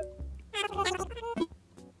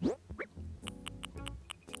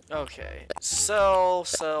 Okay. Sell.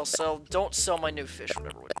 Don't sell my new fish,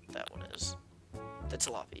 whatever that one is. That's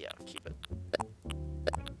tilapia. Yeah, keep it.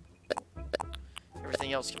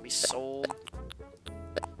 Everything else can be sold.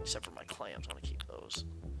 Except for my clams. I want to keep those.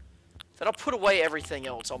 Then I'll put away everything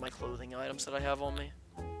else, all my clothing items that I have on me.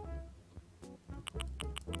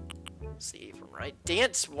 It's the apron, right?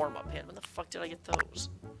 Dance warm-up pant. When the fuck did I get those?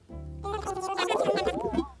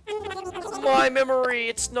 My memory,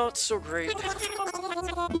 it's not so great.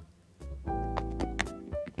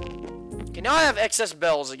 Okay, now I have excess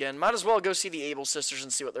bells again. Might as well go see the Able Sisters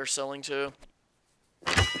and see what they're selling too.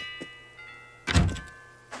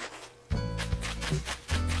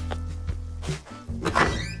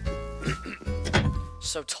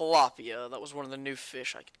 So tilapia, that was one of the new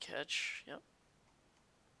fish I could catch. Yep.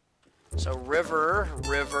 So river,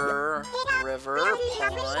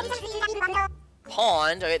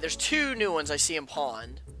 pond. Okay, there's two new ones I see in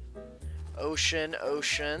pond. Ocean,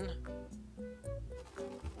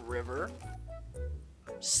 river,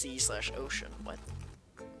 sea/ocean. What?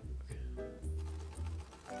 Okay.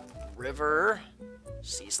 River,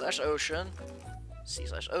 sea/ocean,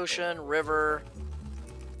 river,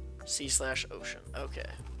 sea/ocean. Okay.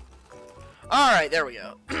 Alright, there we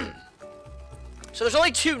go. So there's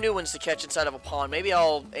only two new ones to catch inside of a pond. Maybe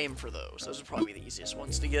I'll aim for those. Those would probably be the easiest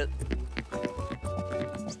ones to get. What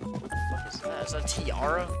the fuck is that? Is that a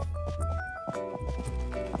tiara?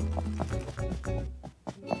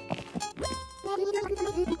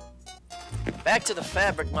 Back to the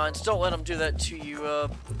fabric mines. Don't let them do that to you,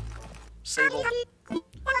 Sable.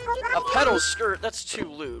 A petal skirt, that's too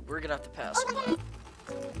lewd. We're gonna have to pass on that.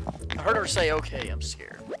 I heard her say, okay, I'm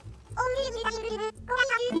scared.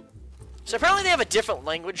 So apparently they have a different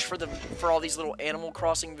language for all these little Animal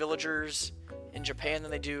Crossing villagers in Japan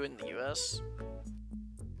than they do in the US.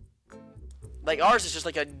 Like, ours is just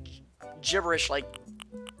like a gibberish, like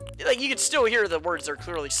you can still hear the words they're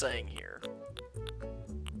clearly saying here.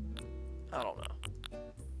 I don't know.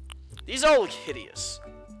 These all look hideous.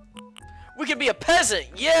 We could be a peasant,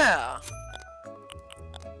 yeah!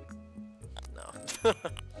 No.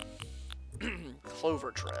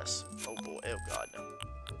 Clover dress. Oh boy, oh god, no.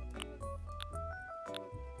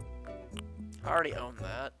 I already own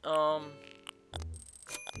that.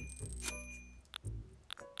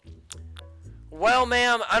 Well,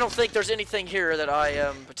 ma'am, I don't think there's anything here that I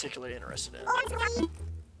am particularly interested in.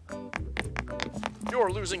 You're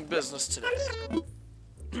losing business today.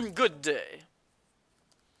 Good day.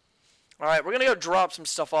 Alright, we're gonna go drop some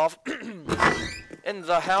stuff off in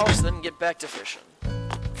the house, then get back to fishing.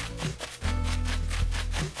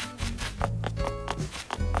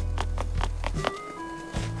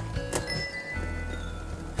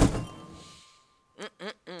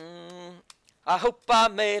 I hope I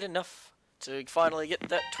made enough to finally get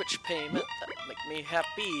that Twitch payment. That'll make me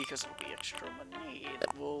happy, because it'll be extra money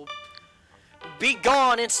that will be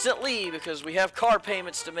gone instantly, because we have car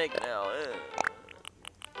payments to make now. Oh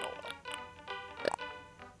well.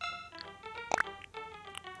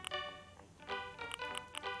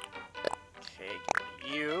 Okay,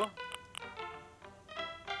 give me you.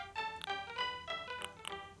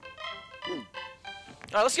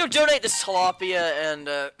 Alright, let's go donate this tilapia and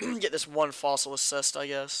get this one fossil assessed, I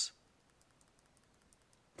guess.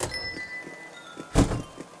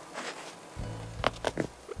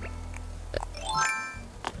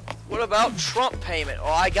 What about Trump payment? Oh,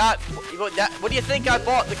 I got what do you think I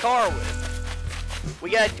bought the car with? We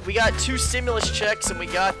got 2 stimulus checks and we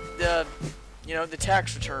got the the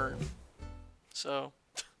tax return. So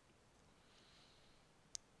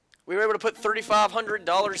we were able to put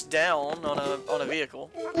 $3,500 down on a vehicle.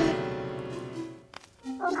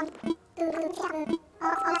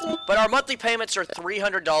 But our monthly payments are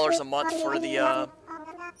 $300 a month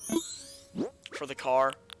for the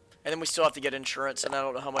car. And then we still have to get insurance, and I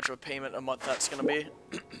don't know how much of a payment a month that's gonna be.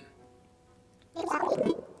 Damn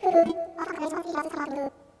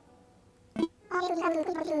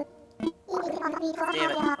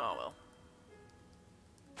it. Oh well.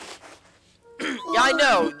 Yeah, I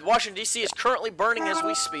know. Washington, D.C. is currently burning as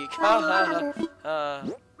we speak. Tell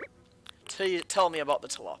me about the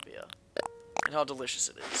tilapia and how delicious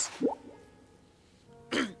it is.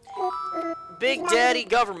 Big Daddy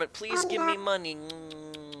government, please give me money.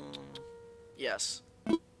 Yes.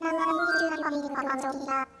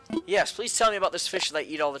 Yes, please tell me about this fish that I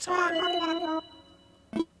eat all the time.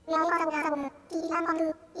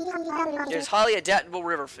 There's highly adaptable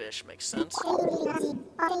river fish, makes sense.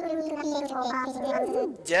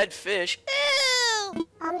 Dead fish. Ew!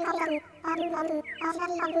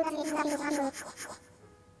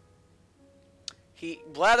 He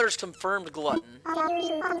Blathers confirmed glutton. Give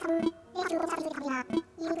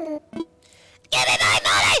me my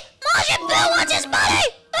money! Martian Bill wants his money!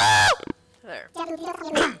 Oh! There.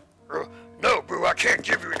 No, Boo, I can't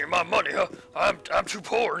give you any of my money, huh? I'm too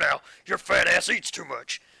poor now. Your fat ass eats too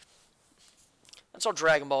much. That's how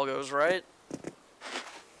Dragon Ball goes, right?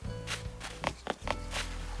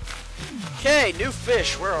 Okay, new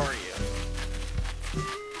fish, where are you?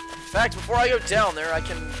 In fact, before I go down there, I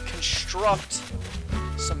can construct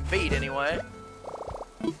some bait anyway.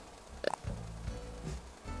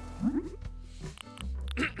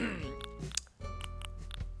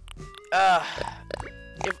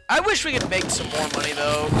 I wish we could make some more money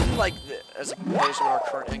though, like as opposed to what our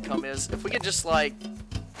current income is. If we could just like,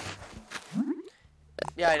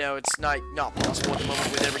 yeah, I know it's not possible at the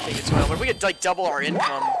moment with everything that's going on. But if we could like double our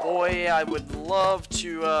income, boy, I would love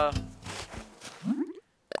to.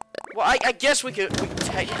 Well, I guess we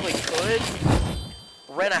technically could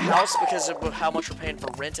rent a house because of how much we're paying for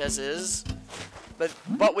rent as is. But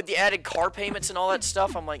with the added car payments and all that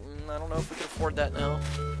stuff, I'm like, I don't know if we can afford that now.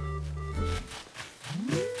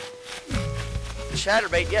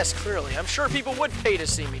 Chatterbait, yes, clearly. I'm sure people would pay to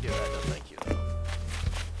see me do that. No, thank you.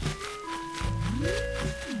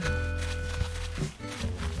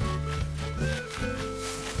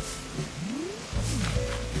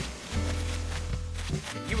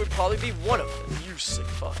 You would probably be one of them, you sick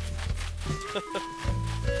fuck.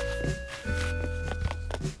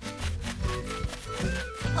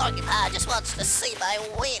 Porcupine just wants to see my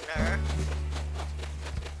wiener.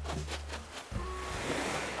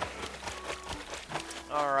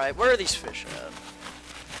 Alright, where are these fish at?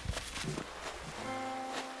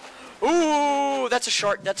 Ooh, that's a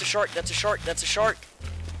shark, that's a shark, that's a shark, that's a shark.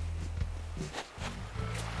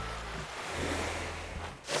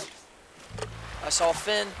 I saw a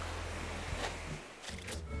fin.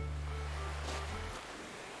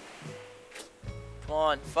 Come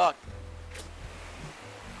on, fuck.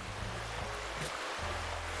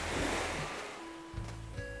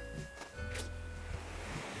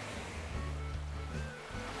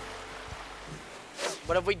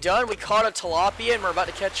 What have we done? We caught a tilapia and we're about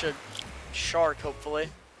to catch a shark, hopefully.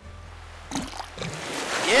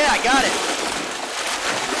 Yeah, I got it.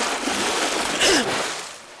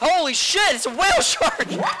 Holy shit, it's a whale shark!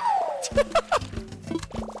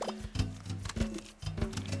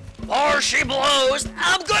 Or she blows.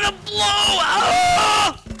 I'm gonna blow.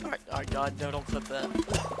 Ah! Alright, God, no, don't clip that.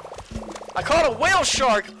 I caught a whale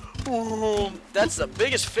shark! Ooh, that's the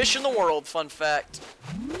biggest fish in the world, fun fact.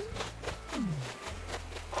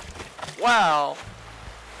 Wow.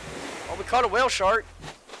 Well, we caught a whale shark.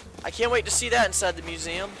 I can't wait to see that inside the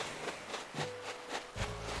museum.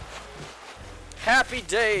 Happy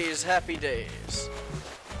days, happy days.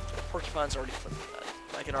 Porcupine's already flipped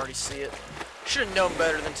that. I can already see it. Should have known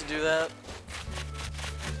better than to do that.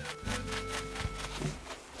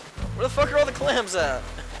 Where the fuck are all the clams at?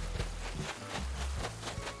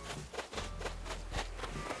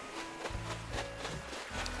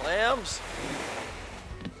 Clams?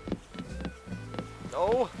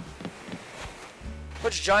 No.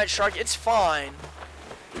 Which giant shark? It's fine.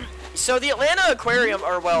 So the Atlanta Aquarium,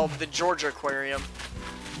 or well, the Georgia Aquarium,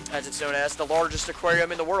 as it's known as, the largest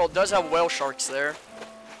aquarium in the world, does have whale sharks there.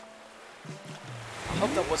 I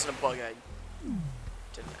hope that wasn't a bug I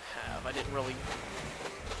didn't have. I didn't really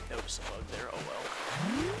notice a bug there. Oh well.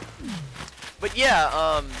 But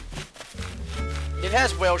yeah, it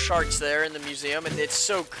has whale sharks there in the museum, and it's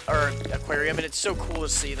so, or aquarium, and it's so cool to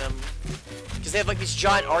see them. Because they have like these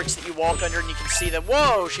giant arcs that you walk under and you can see them.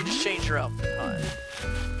 Whoa, she just changed her outfit. Hi.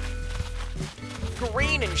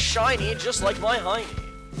 Green and shiny, just like my hiney.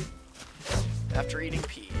 After eating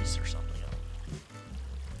peas or something else.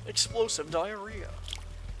 Explosive diarrhea.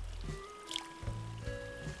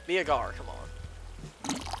 Be a gar, come on.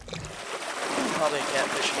 Probably a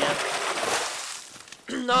catfish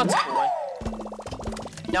again. No, it's a boy.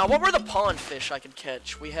 Now, what were the pond fish I could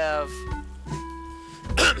catch? We have...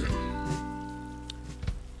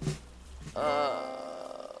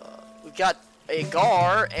 we've got a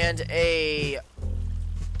gar and a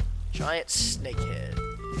giant snakehead.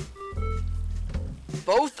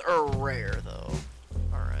 Both are rare, though.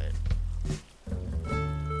 Alright.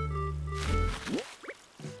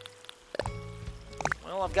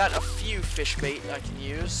 Well, I've got a few fish bait I can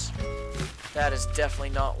use. That is definitely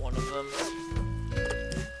not one of them.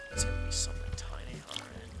 It's gonna be something tiny,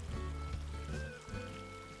 alright.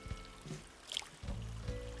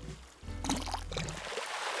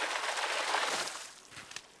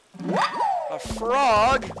 A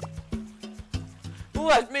frog?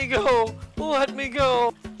 Let me go! Let me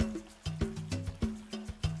go!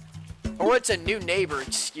 Oh, it's a new neighbor,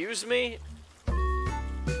 excuse me?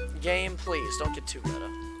 Game, please, don't get too meta.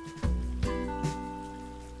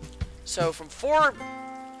 So, from 4...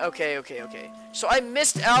 Okay. So, I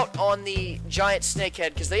missed out on the giant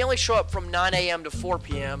snakehead, because they only show up from 9 a.m. to 4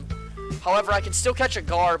 p.m. However, I can still catch a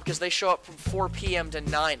gar, because they show up from 4 p.m. to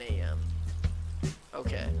 9 a.m.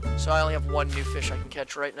 Okay, so I only have one new fish I can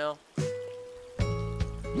catch right now.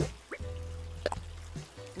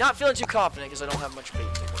 Not feeling too confident because I don't have much bait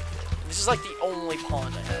to work with. This is like the only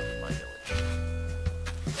pond I have in my village.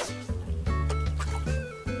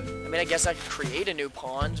 I mean, I guess I could create a new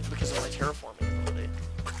pond because of my terraforming ability.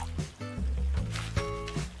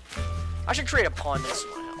 I should create a pond next to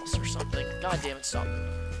my house or something. God damn it, stop.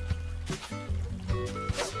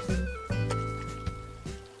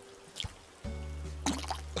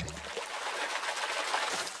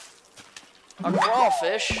 A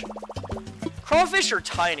crawfish. Crawfish are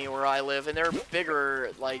tiny where I live, and they're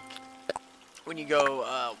bigger, like, when you go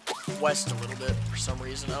west a little bit for some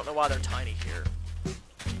reason. I don't know why they're tiny here.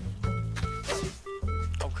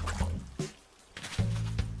 Oh, come on.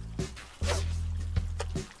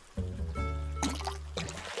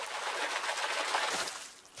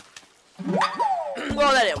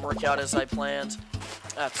 Well, that didn't work out as I planned.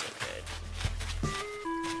 That's okay.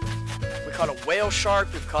 We caught a whale shark.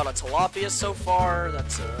 We've caught a tilapia so far.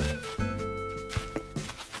 That's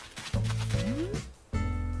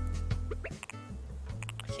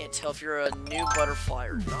I can't tell if you're a new butterfly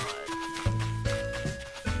or not.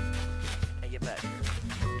 Hey, get back here.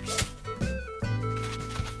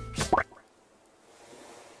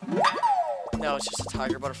 No, no, it's just a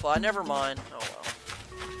tiger butterfly. Never mind. Oh well.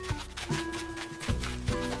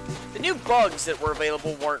 The new bugs that were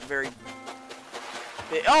available weren't very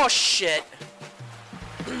big. Oh shit!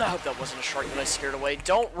 I hope that wasn't a shark that I scared away.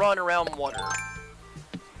 Don't run around water.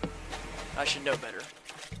 I should know better.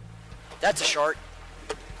 That's a shark.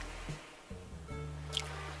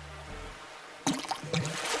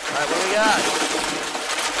 Alright, what do we got?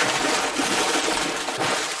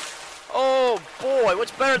 Oh boy,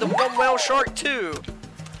 what's better than one whale shark? 2?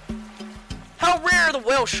 How rare are the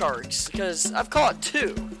whale sharks? Because I've caught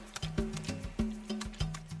 2.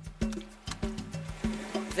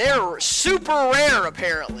 They're super rare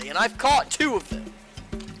apparently, and I've caught 2 of them.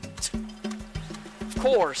 Of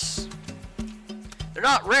course. They're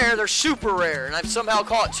not rare, they're super rare, and I've somehow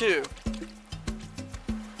caught 2.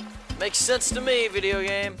 Makes sense to me, video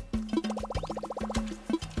game.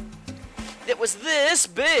 It was this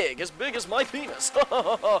big as my penis.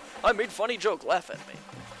 I made funny joke, laugh at me.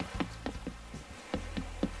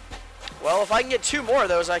 Well, if I can get 2 more of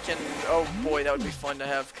those, I can... Oh boy, that would be fun to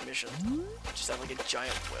have commissioned. Just have like a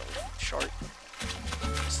giant whale shark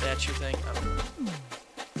statue thing. I don't know.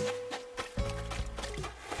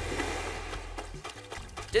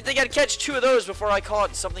 Didn't think I'd catch 2 of those before I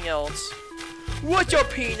caught something else. What's your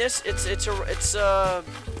penis? It's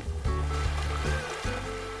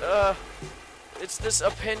this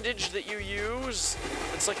appendage that you use.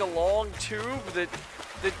 It's like a long tube that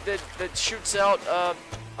shoots out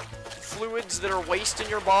fluids that are waste in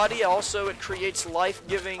your body. Also, it creates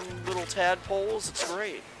life-giving little tadpoles. It's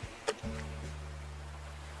great.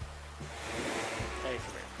 Hey,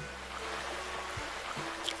 come here.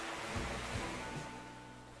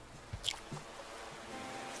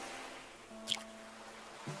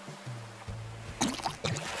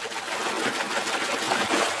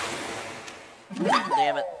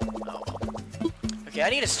 Damn it. Oh. Okay, I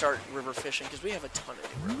need to start river fishing because we have a ton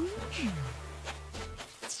of new river fish.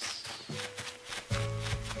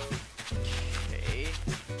 Okay.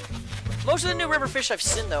 Most of the new river fish I've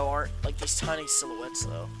seen, though, aren't like these tiny silhouettes,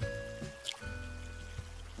 though.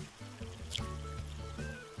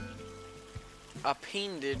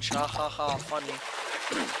 Appendage, ha ha ha, funny.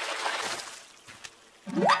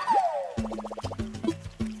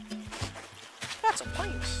 That's a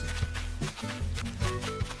penis.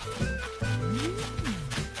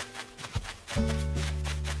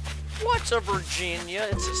 What's a Virginia?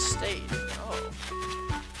 It's a state. Oh.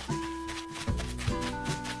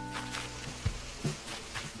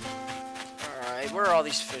 Alright, where are all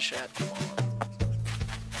these fish at? Come on.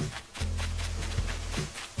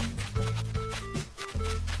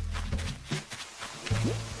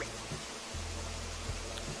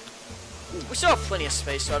 We still have plenty of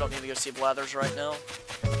space, so I don't need to go see Blathers right now.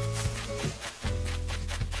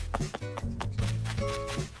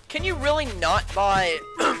 Can you really not buy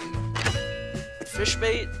fish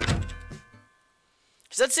bait?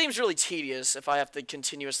 Because that seems really tedious if I have to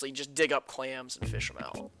continuously just dig up clams and fish them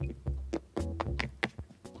out.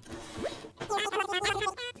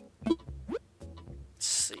 Let's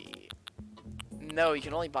see. No, you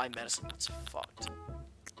can only buy medicine. That's fucked.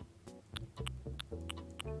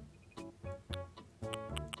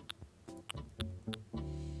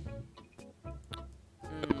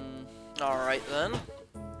 Alright then.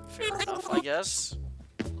 Fair enough, I guess.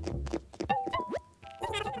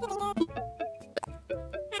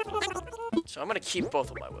 So I'm gonna keep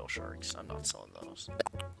both of my whale sharks. I'm not selling those.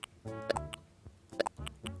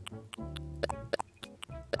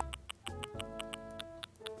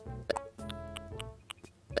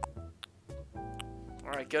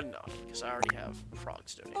 Alright, good enough, because I already have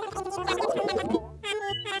frogs donated.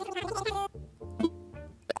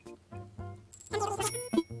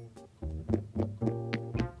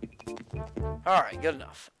 Alright, good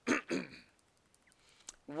enough.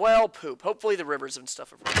 Well, poop. Hopefully the rivers and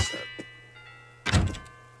stuff have reset.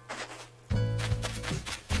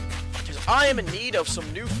 Because I am in need of some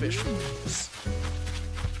new fish foods.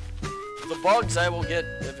 The bugs I will get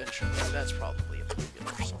eventually. That's probably a pretty good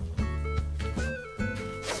or something.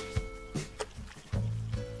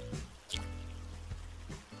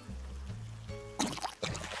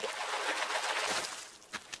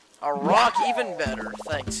 A rock, even better.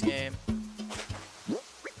 Thanks, game.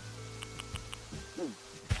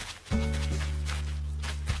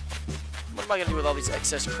 What am I gonna do with all these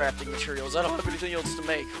excess crafting materials? I don't have anything else to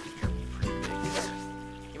make. You're pretty big.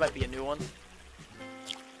 You might be a new one.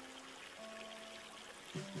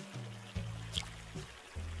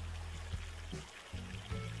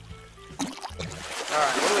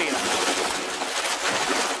 Alright, what do we got?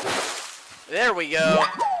 There we go.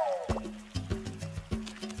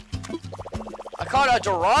 I caught a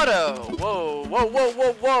Dorado! Whoa, whoa, whoa,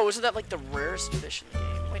 whoa, whoa! Isn't that like the rarest fish in the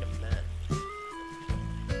game? Wait a minute.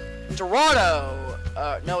 Dorado!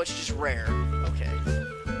 No, it's just rare. Okay.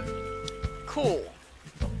 Cool.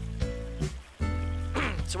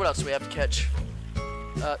 So what else do we have to catch?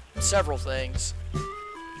 Several things.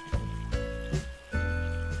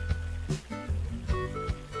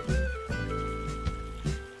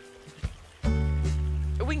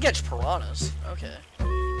 We can catch piranhas. Okay.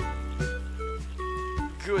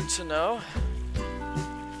 Good to know.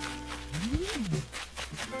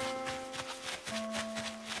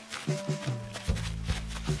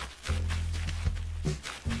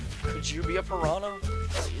 Could you be a piranha,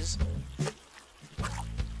 please?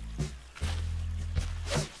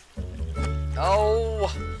 Oh,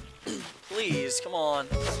 please, come on.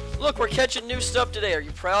 Look, we're catching new stuff today. Are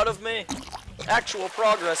you proud of me? Actual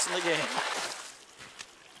progress in the game.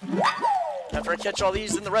 After I catch all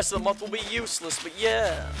these, then the rest of the month will be useless, but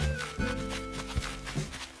yeah.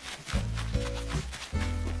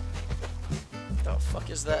 The fuck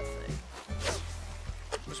is that thing?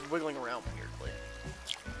 It was wiggling around weirdly.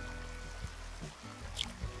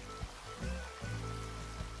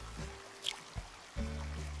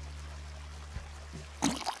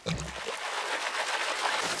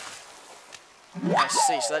 I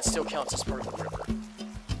see, so that still counts as part of the river.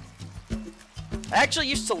 I actually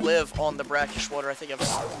used to live on the brackish water. I think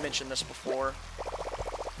I've mentioned this before,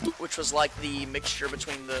 which was like the mixture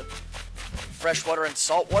between the freshwater and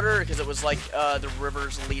saltwater, because it was like the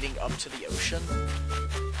rivers leading up to the ocean.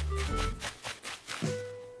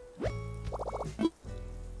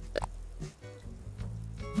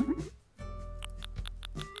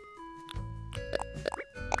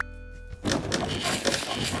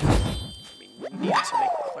 We need to make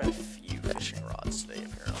quite a few fishing rods today,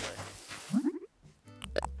 apparently.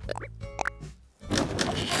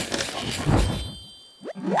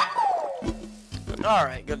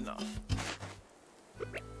 Alright, good enough.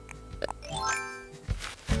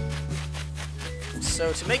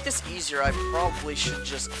 So, to make this easier, I probably should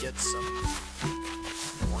just get some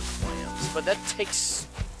more clams. But that takes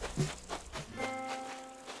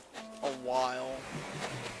a while.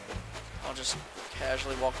 I'll just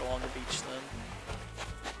casually walk along the beach then.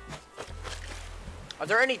 Are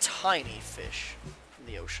there any tiny fish in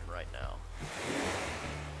the ocean right now?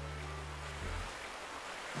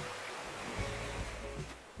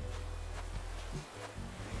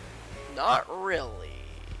 Not really.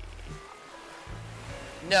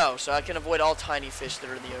 No, so I can avoid all tiny fish that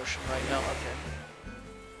are in the ocean right now.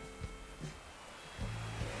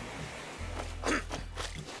 Okay.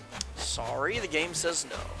 Sorry, the game says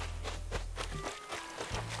no.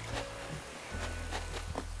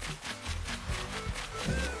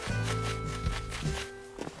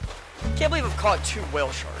 Can't believe I've caught 2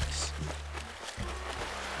 whale sharks.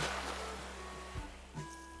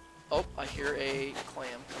 Oh, I hear a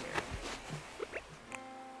clam. Come here.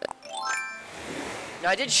 Now,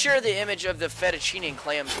 I did share the image of the fettuccine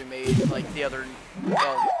clams we made, like, the other,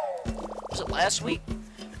 well, was it last week?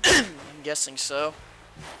 I'm guessing so.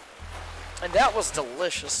 And that was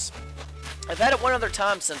delicious. I've had it one other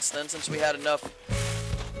time since then, since we had enough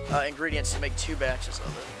ingredients to make 2 batches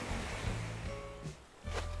of it.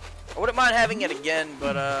 I wouldn't mind having it again,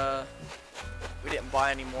 but, we didn't buy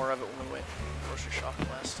any more of it when we went grocery shopping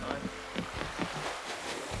last time.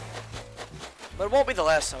 But it won't be the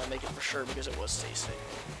last time I make it for sure, because it was tasty.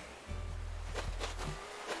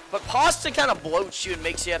 But pasta kind of bloats you and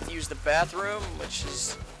makes you have to use the bathroom,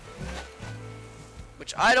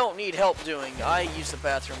 which I don't need help doing. I use the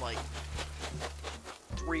bathroom like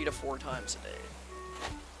 3 to 4 times a day.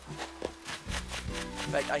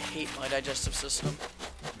 In fact, I hate my digestive system.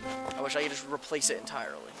 I wish I could just replace it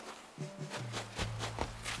entirely.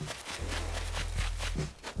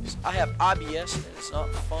 I have IBS and it's not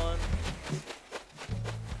fun.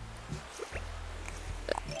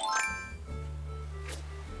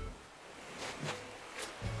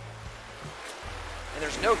 And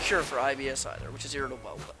there's no cure for IBS either, which is irritable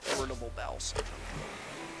bowel syndrome.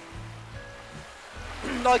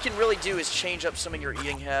 All I can really do is change up some of your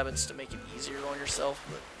eating habits to make it easier on yourself,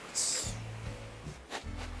 but it's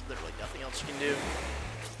literally nothing else you can do.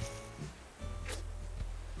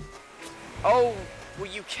 Oh, will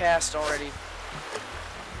you cast already?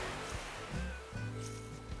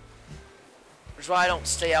 Which is why I don't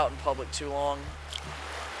stay out in public too long.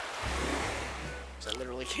 Because I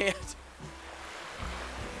literally can't.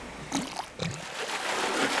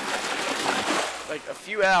 Like a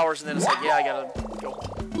few hours and then it's like, yeah, I gotta go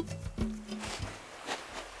home.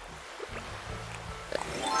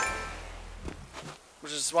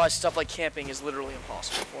 Which is why stuff like camping is literally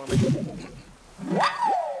impossible for me.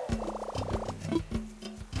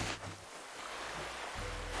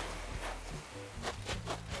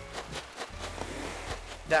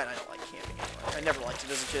 That I don't like camping anyway. I never liked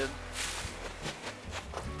it as a kid.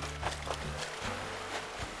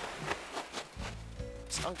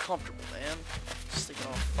 It's uncomfortable, man. Sticking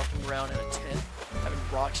on a fucking ground in a tent, having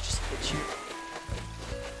rocks just hit you.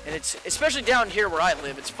 And it's, especially down here where I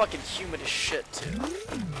live, it's fucking humid as shit, too.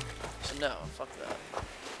 So no, fuck that.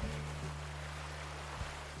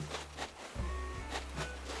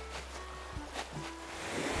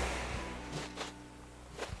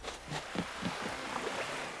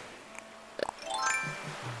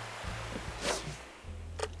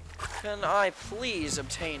 Can I please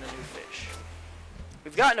obtain a new fish?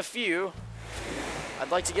 We've gotten a few. I'd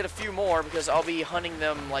like to get a few more because I'll be hunting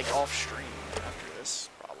them like off stream after this,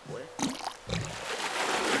 probably.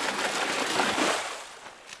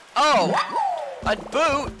 Oh! A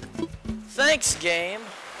boot! Thanks, game.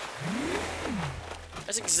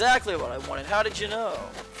 That's exactly what I wanted. How did you know?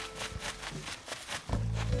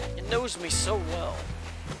 It knows me so well.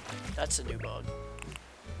 That's a new bug.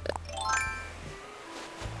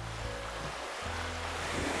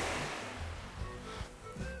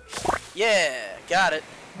 Yeah, got it.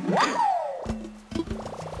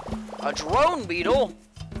 A drone beetle?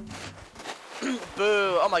 Boo.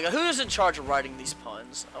 Oh my god, who's in charge of writing these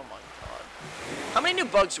puns? Oh my god. How many new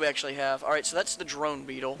bugs do we actually have? Alright, so that's the drone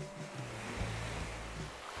beetle.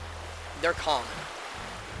 They're common.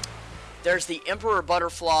 There's the emperor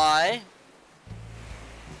butterfly.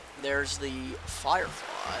 There's the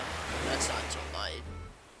firefly. That's not until night.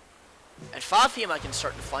 At 5 p.m. I can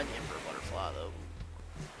start to find the emperor butterfly, though.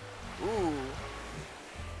 Ooh.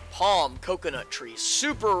 Palm, coconut tree.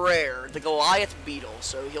 Super rare. The Goliath beetle,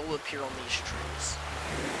 so he'll appear on these trees.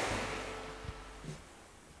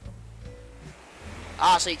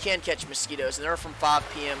 Ah, so you can catch mosquitoes, and they're from 5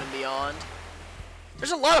 p.m. and beyond.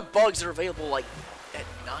 There's a lot of bugs that are available, like, at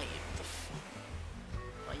night. What the fuck?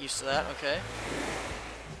 Not used to that, okay.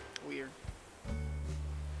 Weird.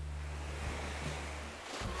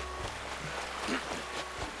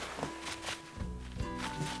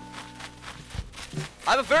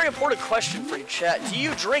 I have a very important question for you, chat. Do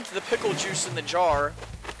you drink the pickle juice in the jar,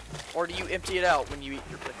 or do you empty it out when you eat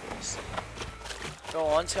your pickles? Go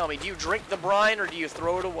on, tell me. Do you drink the brine, or do you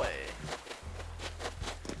throw it away?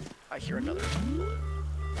 I hear another bullet.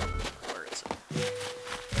 Where is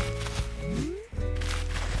it?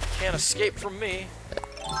 Can't escape from me.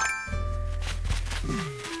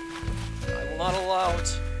 I will not allow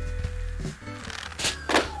it.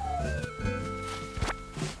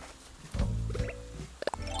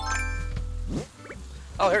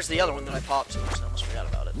 Oh, here's the other one that I popped. I almost forgot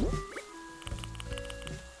about it.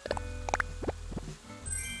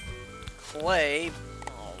 Clay.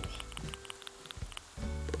 Oh.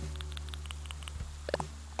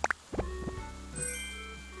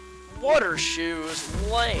 Water shoes.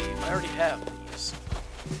 Lame. I already have these.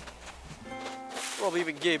 Probably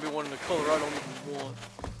even gave me one in a color I don't even want.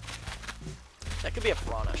 That could be a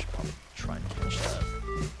piranha. I should probably try and catch that.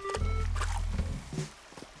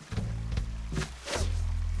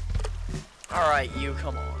 Alright, you,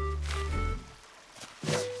 come on.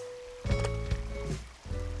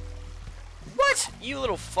 What? You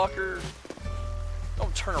little fucker.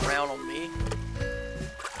 Don't turn around on me.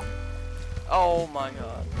 Oh my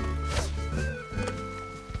god.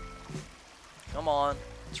 Come on.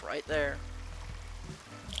 It's right there.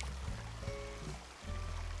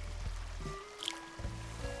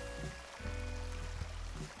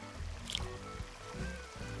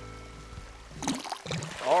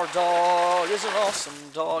 Our dog is an awesome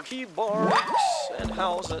dog. He barks and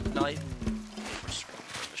howls at night.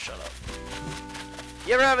 Shut up.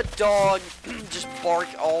 You ever have a dog just bark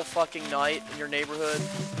all fucking night in your neighborhood?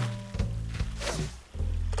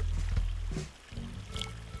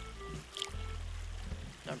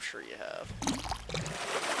 I'm sure you have.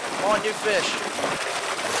 Come on, new fish.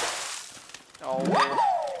 Oh,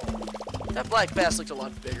 that black bass looked a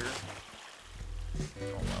lot bigger.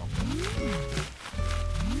 Oh well.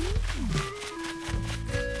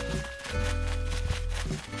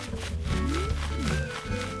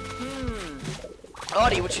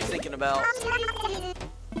 Audie, what you thinking about?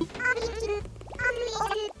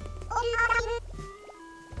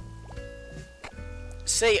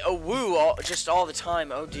 Say a woo just all the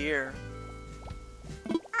time, oh dear.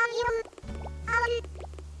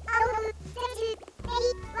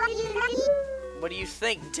 What do you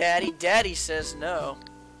think, Daddy? Daddy says no.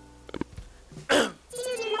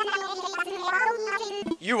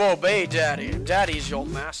 You obey Daddy. Daddy's your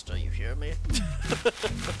master, you hear me?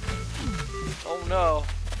 Oh no.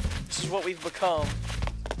 This is what we've become.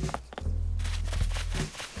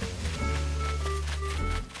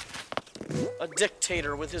 A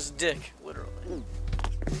dictator with his dick, literally.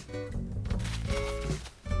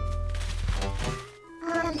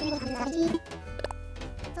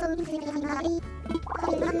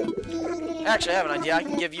 Actually, I have an idea. I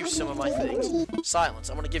can give you some of my things. Silence.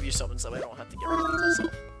 I'm gonna give you something so I don't have to get rid of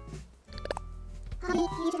myself.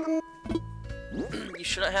 You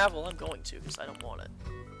shouldn't have. Well, I'm going to because I don't want it.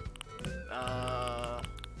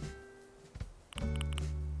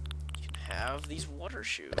 You can have these water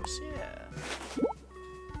shoes. Yeah.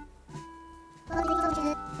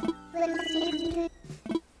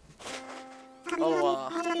 Oh,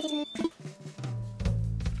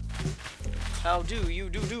 how do you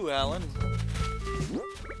do, Alan?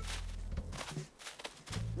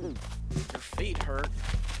 Your feet hurt.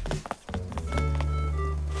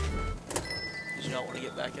 Did you not want to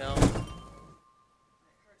get back out?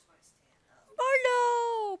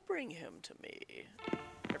 Marlo! Bring him to me.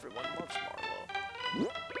 Everyone loves Marlo.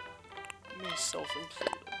 Me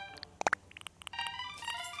self-included.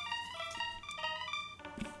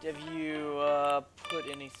 Have you put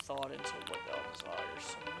any thought into what thou desires,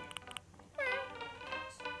 son?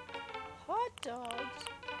 Hot dogs.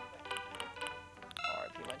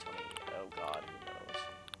 R.I.P. my tummy. Oh God, who knows?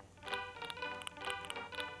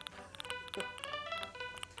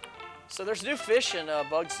 So there's new fish and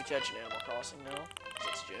bugs to catch in Animal Crossing now, because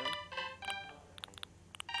it's June.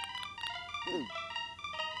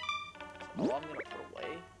 All I'm gonna put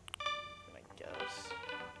away, I guess.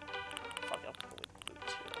 Fuck, I'll put away the loot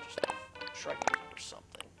too. I'll just try to do or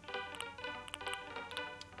something.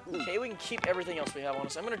 Okay, we can keep everything else we have on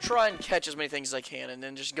us. I'm gonna try and catch as many things as I can, and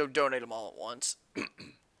then just go donate them all at once. I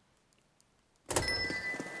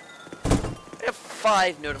have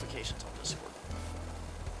 5 notifications on Discord.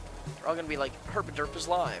 They're all gonna be like, Herpaderp is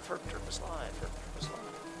live, Herpaderp is live, Herpaderp is live.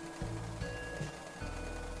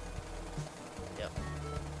 Yep.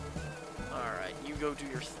 Alright, you go do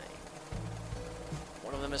your thing.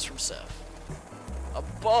 One of them is from Seth. A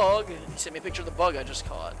bug! He sent me a picture of the bug I just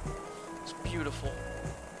caught. It's beautiful.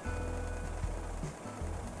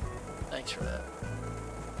 Thanks for that.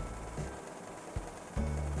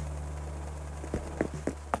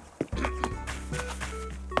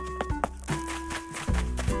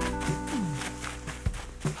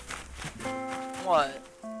 What?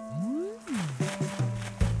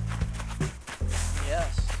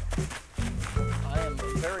 Yes. I am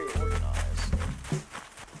very organized.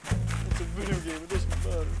 It's a video game, it doesn't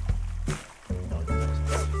matter. No, it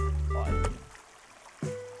doesn't. Why?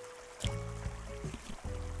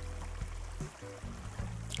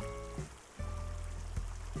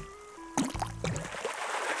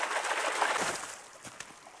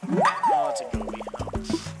 Oh, it's a goby.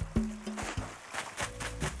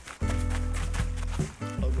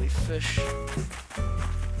 Ugly fish. An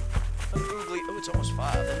oogly. Oh, it's almost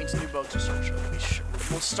 5. That means new bugs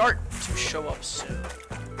will start to show up soon.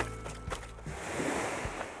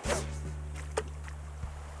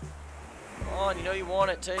 Come on, you know you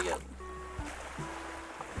want it, take it.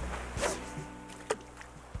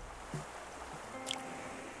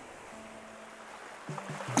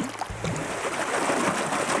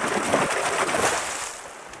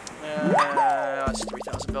 It's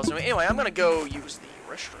 3,000 bells. Anyway, I'm gonna go use the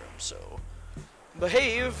restroom, so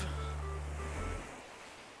behave.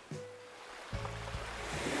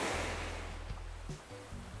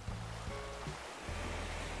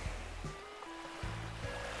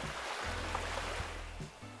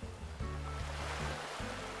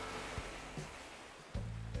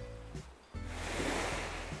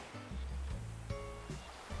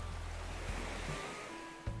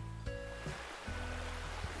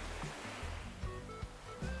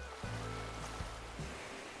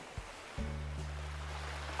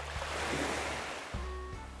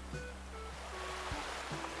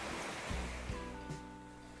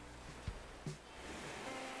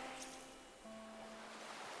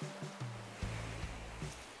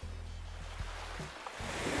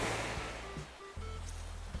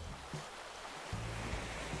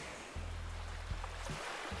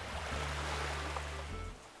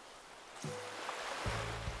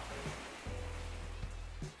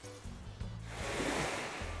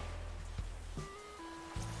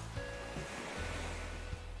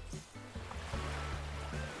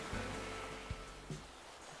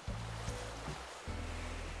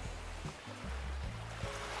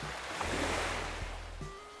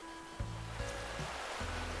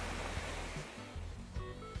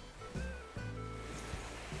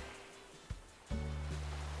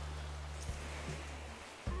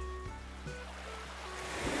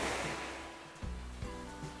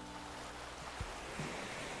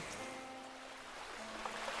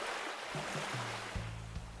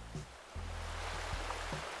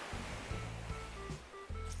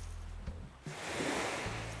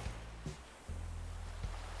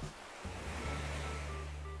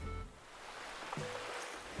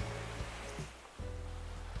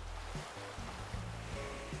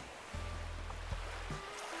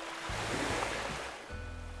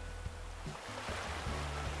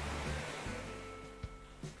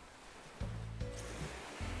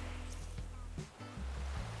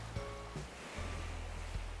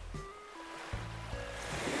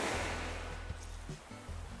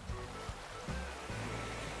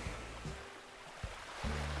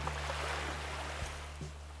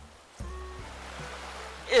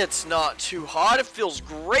 It's not too hot. It feels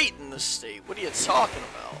great in this state. What are you talking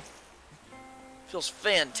about? It feels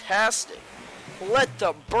fantastic. Let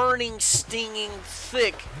the burning, stinging,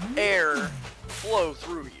 thick air flow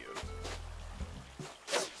through you.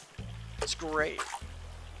 It's great.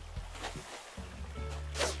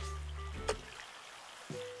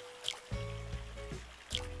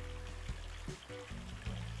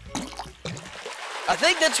 I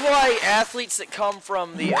think that's why athletes that come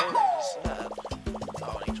from the...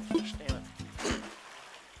 Oh, an angelfish, damn it.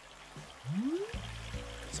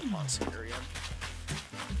 It's a monster again.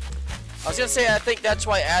 I was gonna say, I think that's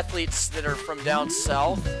why athletes that are from down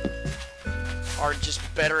south are just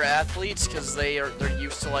better athletes, because they're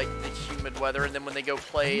used to like the humid weather, and then when they go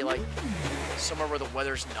play like somewhere where the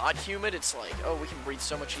weather's not humid, it's like, oh, we can breathe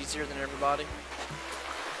so much easier than everybody.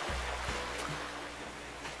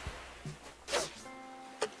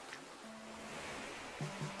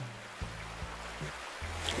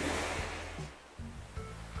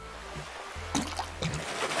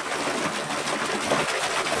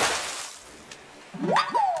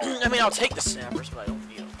 I mean, I'll take the snappers, but I don't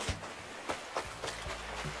need them.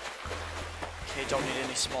 Okay, don't need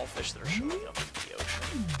any small fish that are showing up in the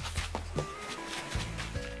ocean.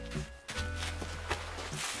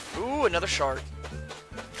 Ooh, another shark.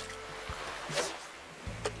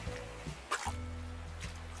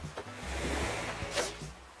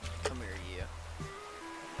 Come here, you.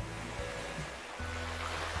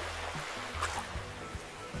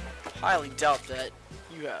 Highly doubt that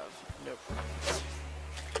you have no problem.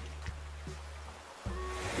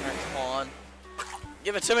 Alright, come on.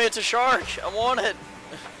 Give it to me, it's a shark! I want it!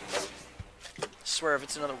 I swear if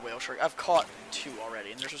it's another whale shark. I've caught 2 already,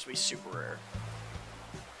 and they're supposed to be super rare.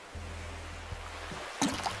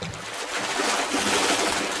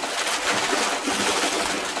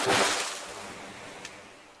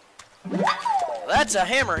 That's a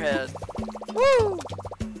hammerhead! Woo!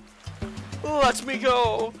 Let me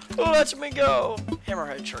go! Let me go!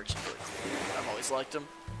 Hammerhead sharks are really cool. I've always liked them.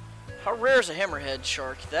 How rare is a hammerhead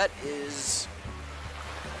shark? That is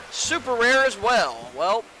super rare as well.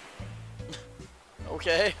 Well,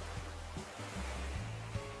 okay.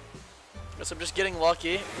 Guess I'm just getting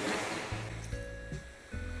lucky. I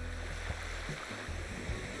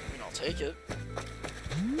mean, I'll take it.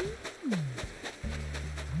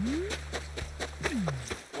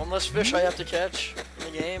 One less fish I have to catch in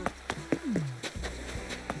the game. I'm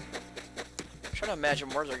trying to imagine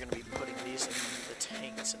where they're going to be putting these in the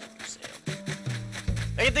tanks in the museum.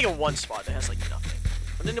 I can think of one spot that has like nothing.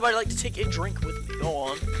 Would anybody like to take a drink with me? Go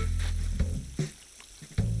on.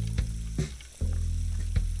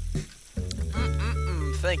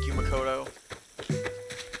 Thank you, Makoto.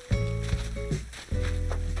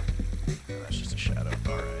 Oh, that's just a shadow.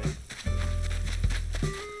 Alright.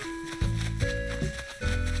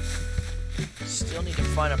 Still need to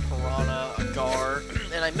find a piranha, a gar,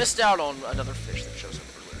 and I missed out on another fish that shows up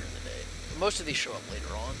earlier in the day. Most of these show up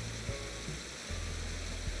later on.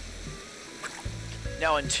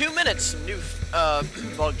 Now in 2 minutes, some new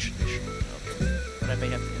bugs should be showing up. But I may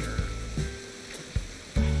have to enter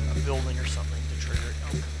a building or something to trigger it. Oh,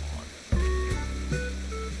 come on.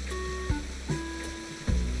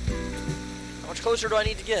 How much closer do I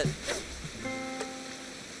need to get?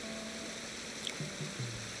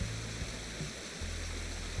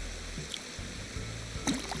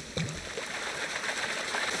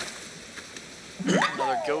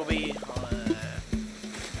 Another goby.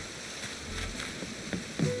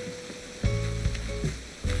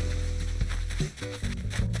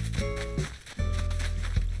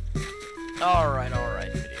 Alright,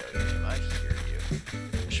 video game, I hear you.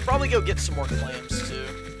 I should probably go get some more clams, too.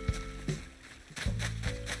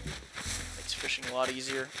 Makes fishing a lot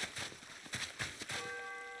easier.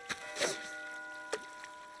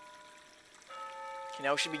 Okay,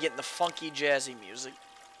 now we should be getting the funky, jazzy music.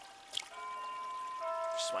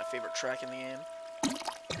 Which is my favorite track in the game.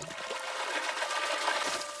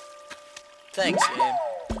 Thanks, game.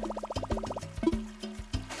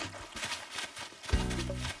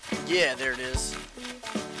 Yeah, there it is.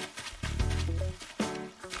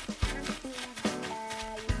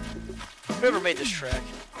 Whoever made this track,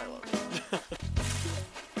 I love it.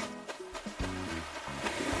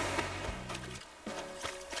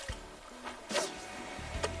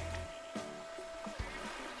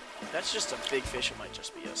 That's just a big fish, it might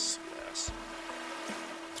just be a bass.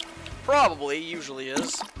 Probably, usually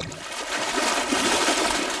is.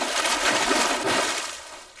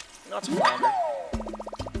 Not a flounder.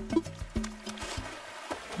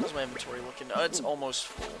 How's my inventory looking? It's almost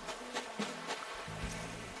full.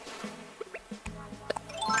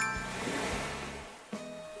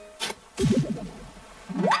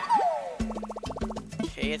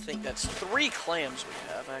 Okay, I think that's 3 clams we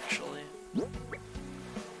have, actually.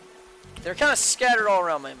 They're kind of scattered all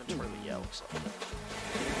around my inventory, but yeah, looks like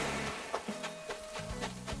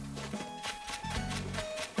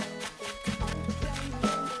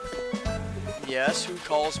it. Yes, who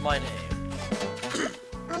calls my name?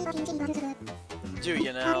 Do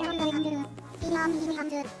you now?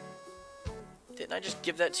 Didn't I just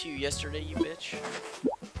give that to you yesterday, you bitch?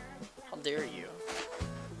 How dare you?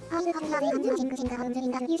 I'm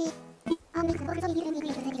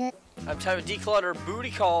time to declutter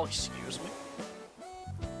booty call. Excuse me.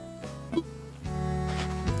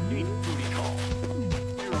 You mean booty call?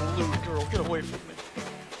 You're a lewd girl. Get away from me.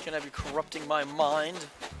 Can't have you corrupting my mind.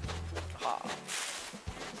 Ha.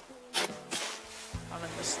 How did I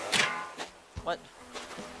miss that? What?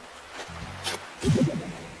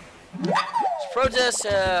 Protests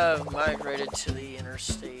have migrated to the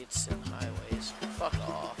interstates and highways. Fuck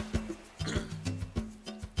off.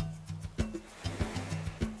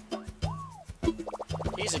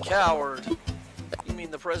 He's a coward. You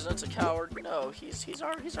mean the president's a coward? No, he's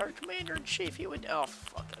our commander-in-chief. He would. Oh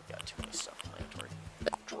fuck! I've got too many stuff in my inventory.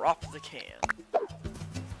 Drop the can.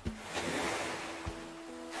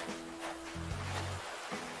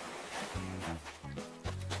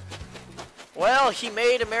 Well, he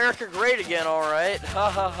made America great again, alright.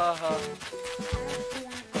 Ha ha ha ha.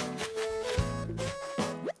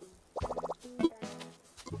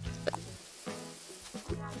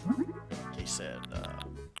 He said,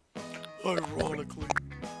 ironically.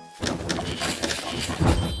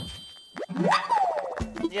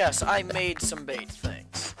 Yes, I made some bait,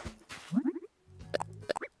 thanks.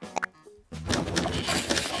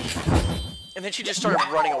 And then she just started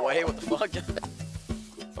running away, what the fuck?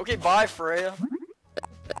 Okay, bye, Freya.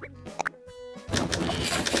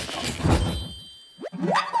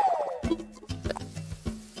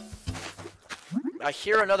 I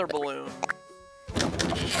hear another balloon.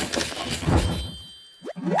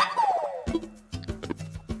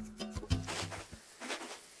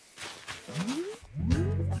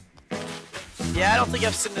 Yeah, I don't think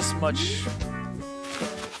I've seen this much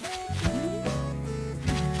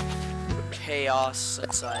chaos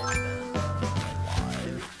since I've been alive.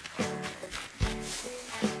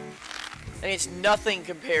 I mean, it's nothing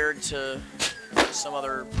compared to some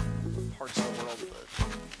other parts of the world, but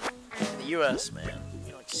in the U.S., man,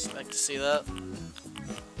 you don't expect to see that.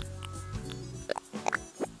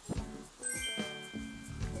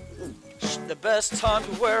 The best time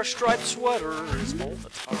to wear a striped sweater is all the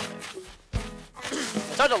time.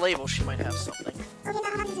 I thought the label, she might have something.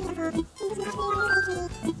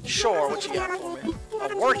 Sure, what you got for me?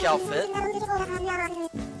 A work outfit?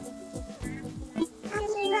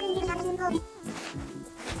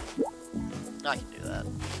 I can do that.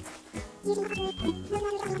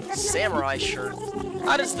 Samurai shirt.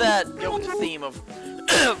 How does that go with the theme of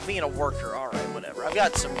being a worker? Alright, whatever. I've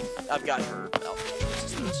got her outfit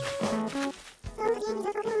choices so far.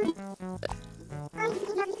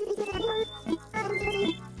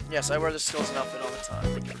 Yes, I wear the skeleton outfit all the time.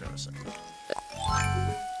 Thank you for noticing.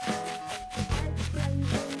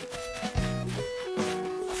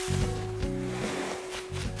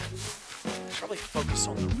 Probably focus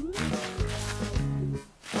on the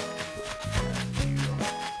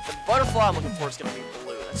butterfly I'm looking for is gonna be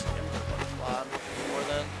blue. That's gonna be the butterfly I'm looking for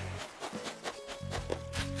then.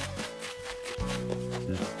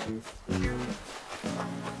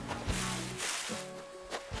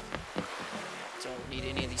 Don't need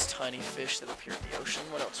any of these tiny fish that appear in the ocean.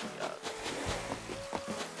 What else we got?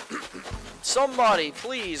 Somebody,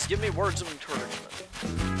 please give me words of encouragement.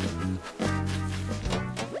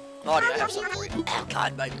 Audie, I have something for you. Oh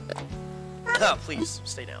God, my. Please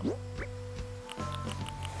stay down.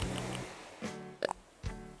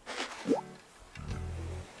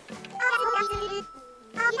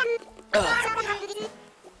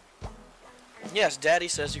 Yes, Daddy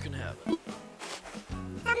says you can have it.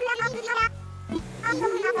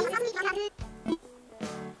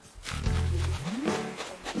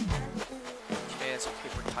 Okay, it's a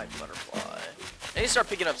paper-type butterfly. I need to start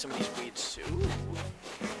picking up some of these weeds too. Ooh.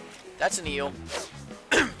 That's an eel.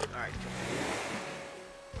 Alright, cool.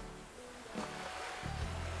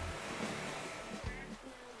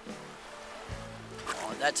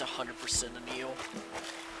 Oh, that's 100% an eel.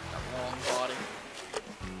 That long body.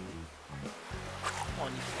 Come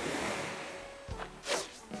on, you.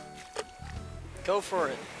 Go for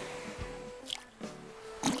it.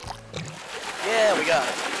 Yeah, we got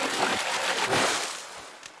it.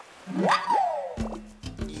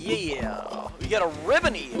 Yeah, we got a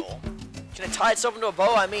ribbon eel. Can it tie itself into a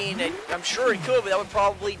bow? I mean, I'm sure it could, but that would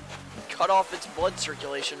probably cut off its blood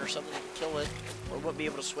circulation or something to kill it. Or wouldn't be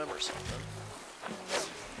able to swim or something.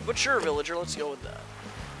 But sure, villager, let's go with that.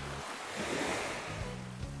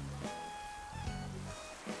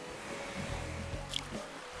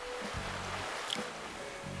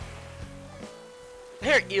 I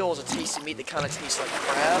hear eel is a tasty meat that kind of tastes like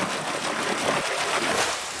crab.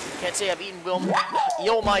 Can't say I've eaten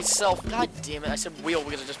eel myself. God damn it, I said wheel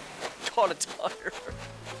because I just caught a tire.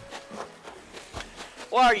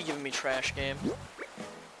 Why are you giving me trash, game?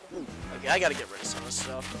 Okay, I gotta get rid of some of this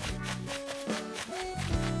stuff.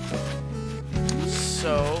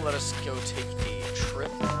 So, let us go take a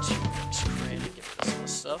trip to Nick's Crane and get rid of some of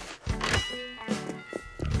this stuff.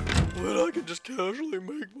 But I can just casually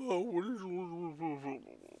make my own.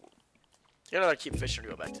 You gotta keep fishing to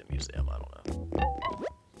go back to the museum, I don't know.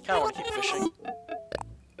 Kinda wanna keep fishing.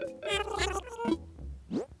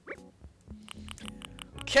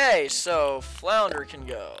 Okay, so flounder can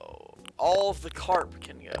go. All of the carp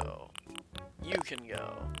can go. You can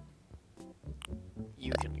go.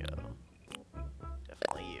 You can go.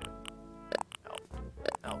 Definitely you. Out.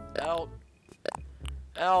 Out. Out.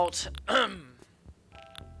 Out.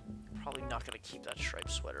 Probably not gonna keep that striped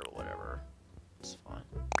sweater, but whatever. It's fine.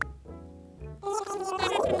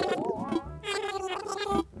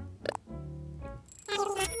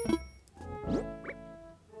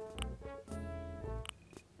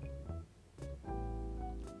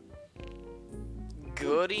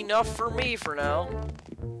 Good enough for me for now.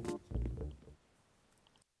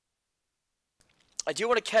 I do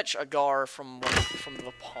want to catch a gar from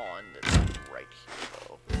the pond that's right here,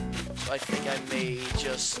 though. So I think I may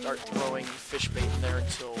just start throwing fish bait in there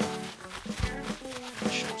until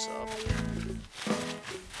it shows up.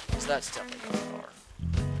 Because that's definitely not a gar.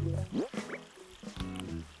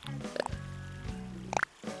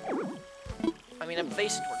 I mean, I'm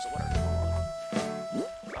facing towards the water.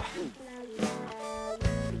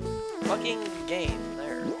 Fucking game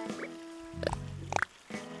there.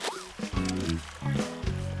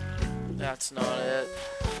 That's not it.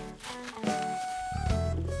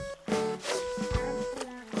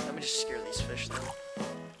 Let me just scare these fish then.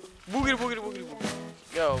 Boogity boogity boogity boogity.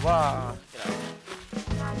 Go, wah. Get out.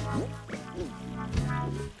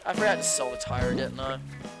 I forgot to sell the tire, didn't I?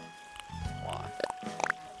 Why?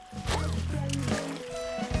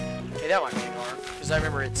 Okay, that might be an arm. Because I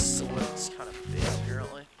remember it's kind of big,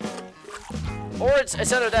 apparently. Or it's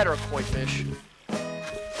either that or a koi fish.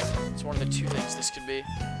 It's one of the two things this could be.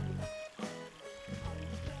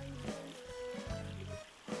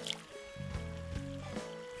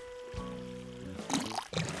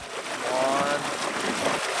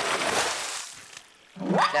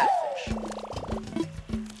 Catfish.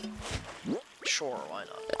 Sure, why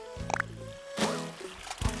not?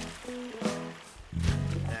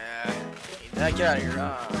 Nah, get out of here.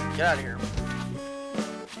 Get out of here.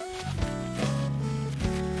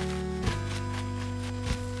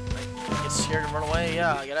 Get scared and run away?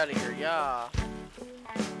 Yeah, get out of here. Yeah.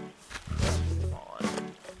 Come on.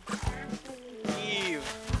 Leave.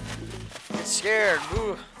 Get scared.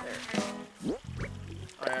 Ooh. There.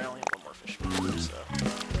 Alright, I only have one more fish. So.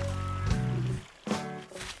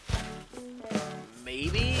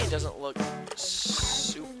 Maybe it doesn't look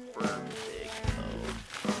super big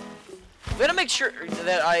though. I'm gonna make sure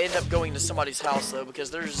that I end up going to somebody's house though, because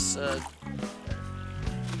there's a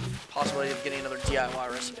possibility of getting another DIY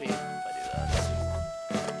recipe if I do that.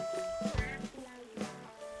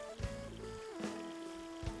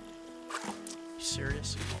 You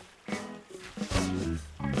serious?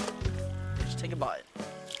 Just take a bite.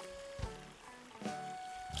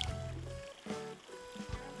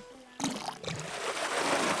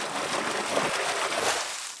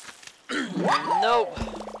 Nope.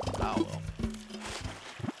 Oh well.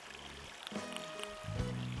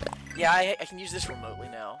 Yeah, I can use this remotely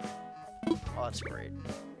now. Oh, that's great.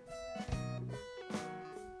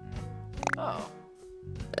 Oh.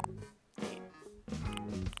 Neat.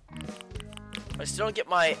 I still don't get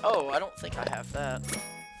my... Oh, I don't think I have that.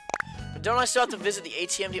 But don't I still have to visit the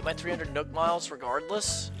ATM to get my 300 Nook miles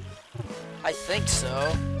regardless? I think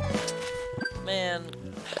so. Man.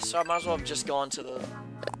 So I might as well have just gone to the...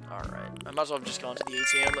 Alright. I might as well have just gone to the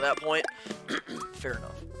ATM at that point. Fair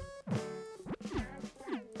enough.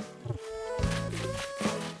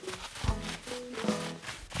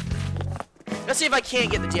 Let's see if I can't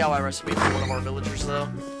get the DIY recipe for one of our villagers, though.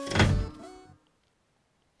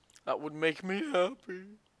 That would make me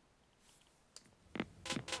happy.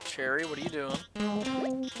 Cherry, what are you doing?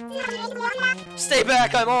 Stay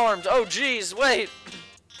back, I'm armed! Oh, jeez, wait!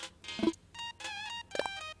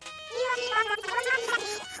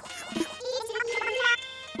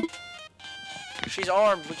 She's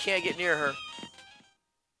armed, we can't get near her.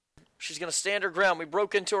 She's gonna stand her ground. We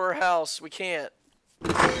broke into her house. We can't.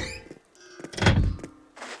 Okay,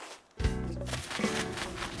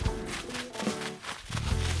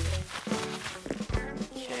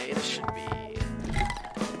 this should be...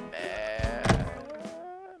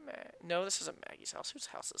 No, this isn't Maggie's house. Whose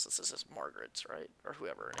house is this? This is Margaret's, right? Or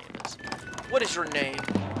whoever her name is. What is your name?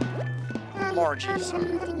 Margie's.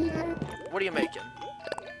 What are you making?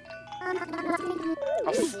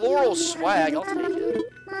 A floral swag. I'll take it.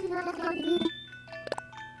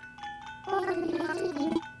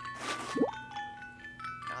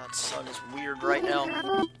 God, sun is weird right now.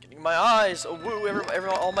 Getting my eyes a woo.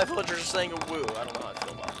 All my villagers are saying a woo. I don't know how I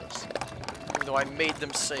feel about this. Even though I made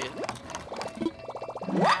them say it.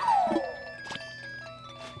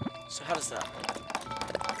 So how does that work?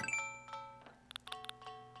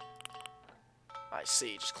 I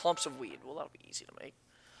see, just clumps of weed. Well, that'll be easy to make.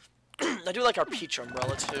 I do like our peach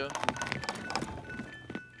umbrella, too.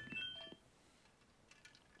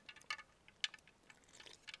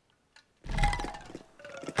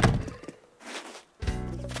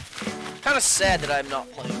 Kind of sad that I'm not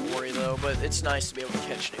playing Ori, though, but it's nice to be able to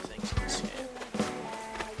catch new things in this game.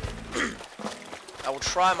 I will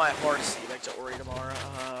try my hardest to get back to Ori tomorrow,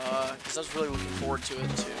 because I was really looking forward to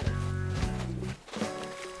it, too.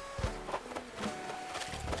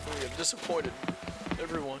 Really, I'm disappointed.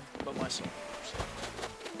 Everyone but myself.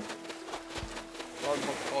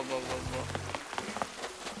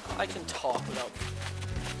 I can talk without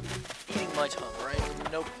eating my tongue, right?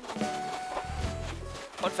 Nope.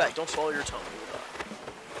 Fun fact, don't swallow your tongue. You will die.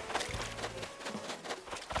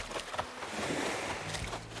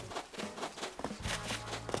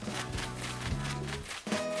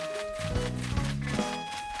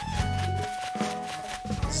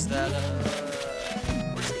 Is that,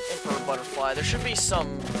 where's the Emperor Butterfly? There should be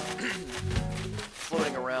some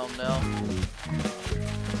floating around now.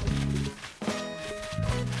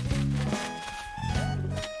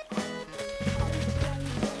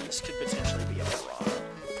 This could potentially be a piranha.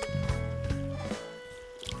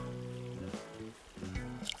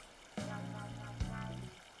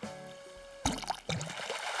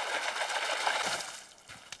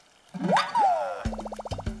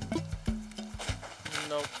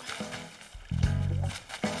 Nope.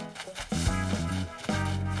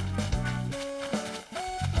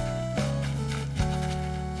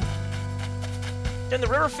 And the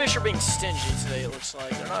river fish are being stingy today, it looks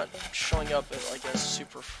like. They're not showing up at like a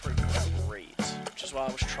super frequent rate, which is why I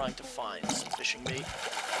was trying to find some fishing bait.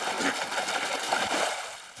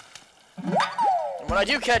 And when I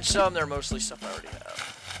do catch some, they're mostly stuff I already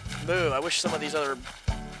have. Boo, I wish some of these other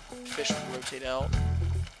fish would rotate out.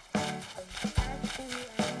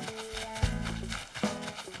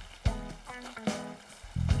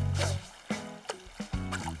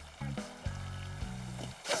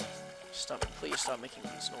 Please stop making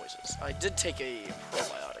these noises. I did take a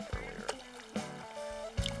probiotic earlier.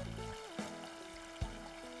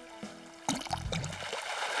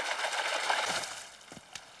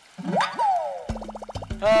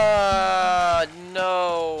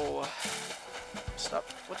 No. Stop.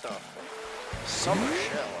 What the? Summer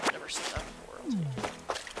shell. I've never seen that before. I'll take it.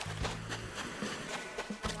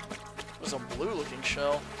 It was a blue-looking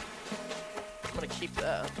shell. I'm gonna keep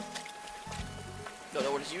that. Don't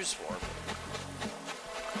know what it's used for.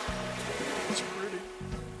 It's pretty.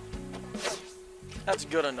 That's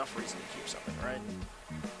good enough reason to keep something, right?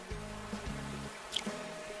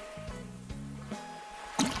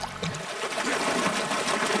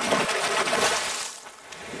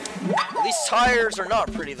 Well, these tires are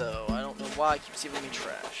not pretty, though. I don't know why it keeps giving me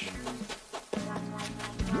trash.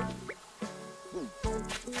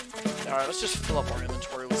 Alright, let's just fill up our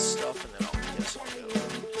inventory with stuff, and then I'll guess I'll go.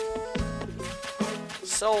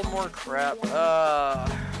 Sell more crap. I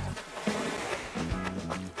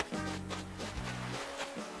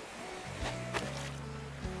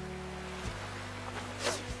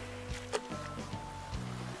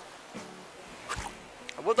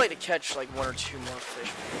would like to catch like one or two more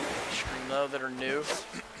fish before the stream though that are new.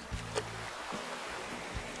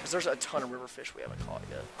 Because there's a ton of river fish we haven't caught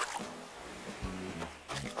yet.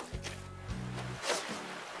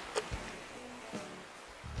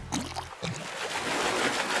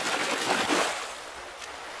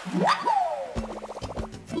 Don't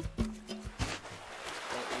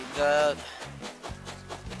need that.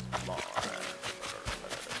 Come on.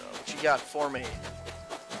 What you got for me?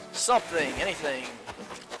 Something, anything.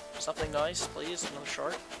 Something nice, please. Another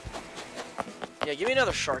shark. Yeah, give me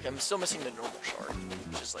another shark. I'm still missing the normal shark,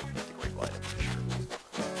 which is like the great white fish.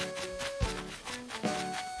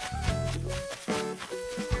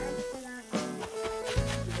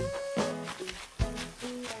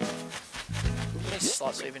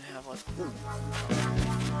 else do I even have left? There we go.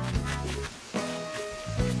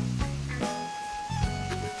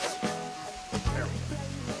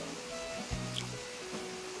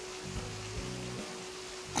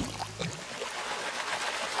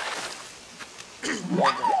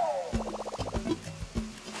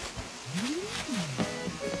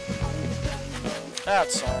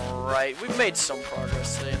 That's alright. We've made some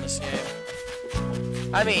progress today in this game.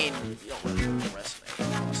 I mean, you don't really know the rest of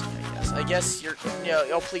Animal Crossing, I guess. I guess you're, you know,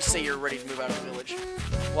 oh, please say you're ready to move out of the village.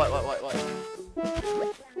 What?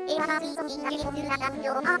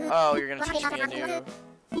 Oh, you're gonna teach me a new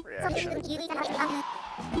reaction.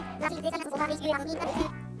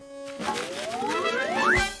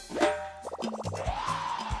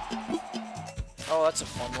 Oh, that's a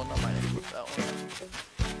fun one. I might equip that one.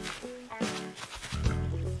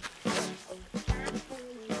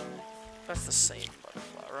 That's the same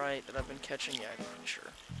butterfly, right? That I've been catching? Yeah, I'm pretty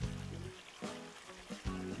sure.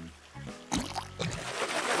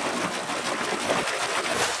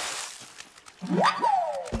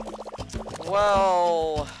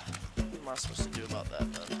 Well, what am I supposed to do about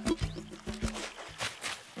that then?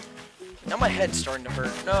 Now my head's starting to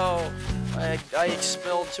hurt. No, I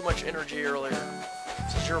expelled too much energy earlier.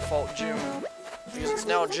 This is your fault, June. Because it's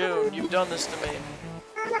now June. You've done this to me.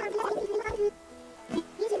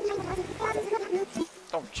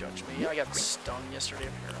 Don't judge me. I got stung yesterday,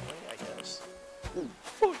 apparently, I guess. I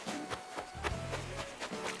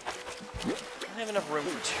don't have enough room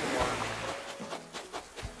for 2 more.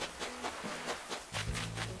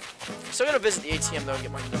 Still gotta visit the ATM, though, and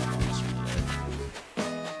get my numbers for today.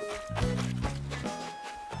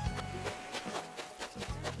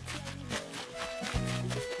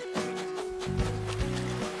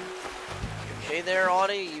 You okay there,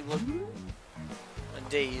 Audie? You look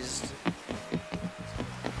dazed.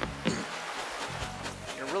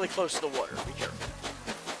 Really close to the water. Be careful.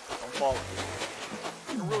 Don't fall in.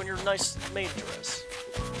 You'll ruin your nice maid dress.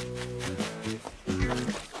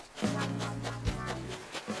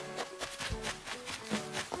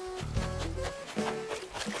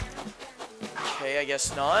 Okay, I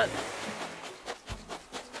guess not.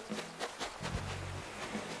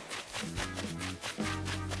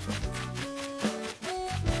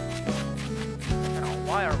 Now,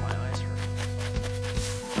 why are my eyes hurting?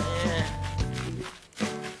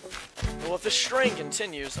 Well, if the strain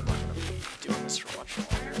continues, I'm not going to be doing this for much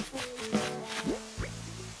longer.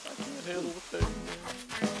 I can't handle the pain.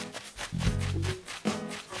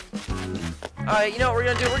 Alright, you know what we're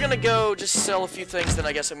going to do? We're going to go just sell a few things, then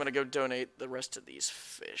I guess I'm going to go donate the rest of these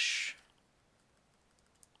fish.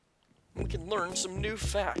 We can learn some new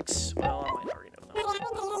facts. Well, I might already know that.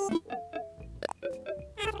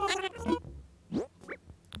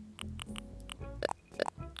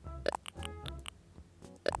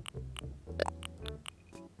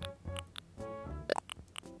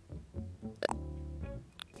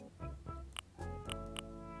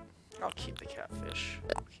 I'll keep the catfish.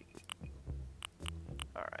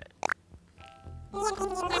 Alright.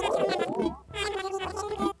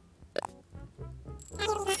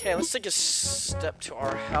 Okay, let's take a step to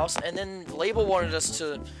our house, and then Label wanted us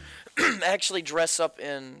to actually dress up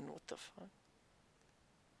in... What the fuck?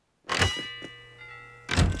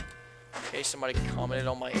 Okay, somebody commented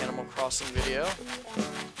on my Animal Crossing video on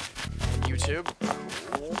YouTube.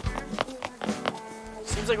 Cool.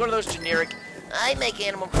 Seems like one of those generic... I make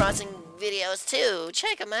Animal Crossing videos too.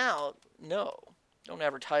 Check them out. No. Don't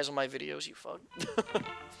advertise on my videos, you fuck.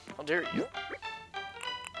 How dare you?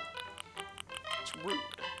 It's rude.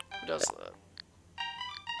 Who does that?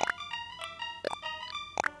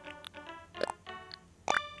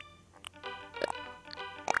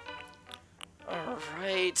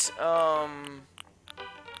 Alright,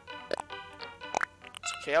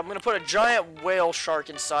 okay, I'm gonna put a giant whale shark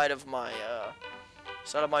inside of my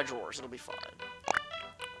drawers. It'll be fine.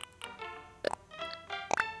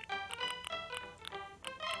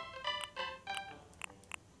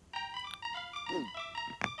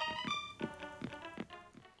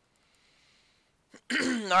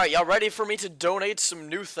 Alright, y'all ready for me to donate some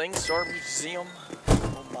new things to our museum?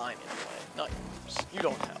 Well, mine anyway, not yours. You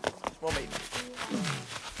don't have one. Well, maybe.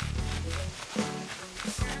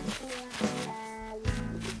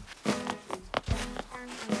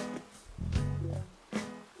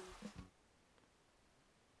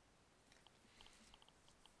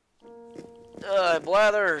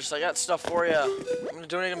 Blathers, I got stuff for you. I'm gonna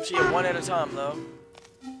donate them to you one at a time, though.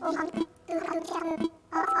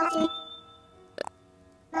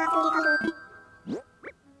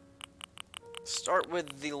 Start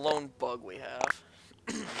with the lone bug we have.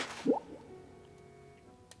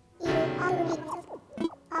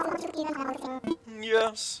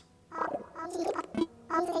 Yes. Why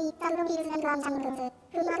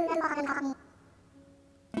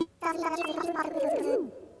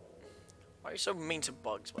are you so mean to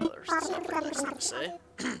bugs, Weathers? That's not very nice thing to say.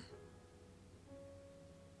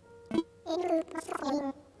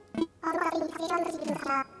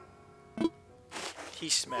 He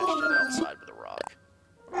smashed it outside with a rock.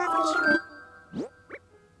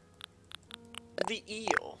 The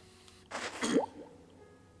eel.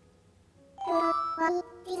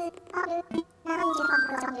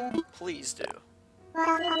 Please do.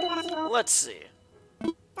 Let's see.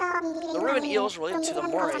 The ribbon eel is related to the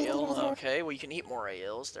moray eel. Okay, well you can eat moray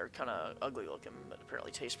eels. They're kind of ugly looking, but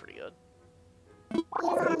apparently taste pretty good.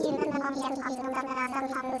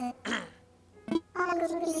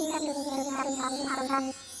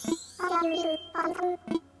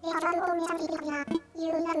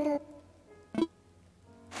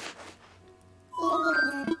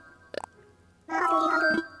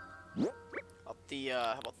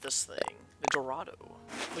 How about this thing? The Dorado.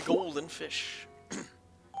 The golden fish.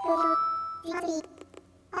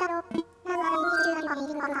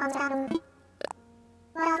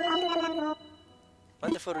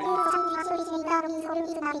 Find the photo.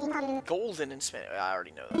 Golden in Spanish. I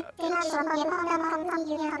already know that. Yes.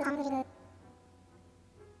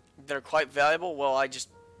 They're quite valuable. Well, I just,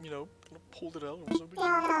 you know, pulled it out. It was no big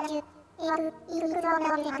deal.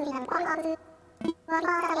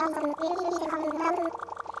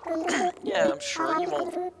 Yeah, I'm sure you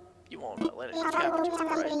won't let it happen to you,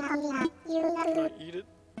 right? Can I eat it?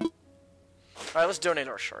 Alright, let's donate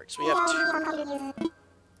our sharks. We have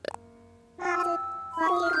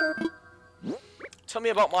 2. Tell me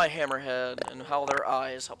about my hammerhead and how their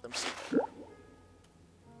eyes help them see better.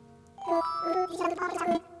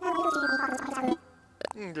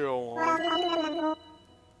 Go on.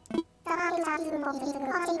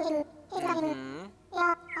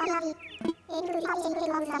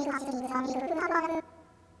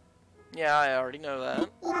 Yeah, I already know that.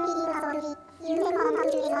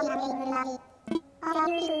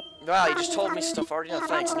 Wow, you just told me stuff I already know.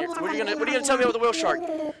 Thanks. What are you gonna tell me about the whale shark?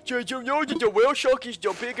 Did you know that the whale shark is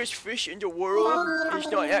the biggest fish in the world? It's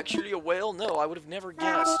not actually a whale? No, I would have never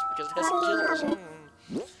guessed because it has gills.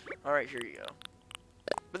 Alright, here you go.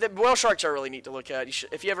 But the whale sharks are really neat to look at. You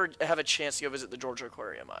should, if you ever have a chance to go visit the Georgia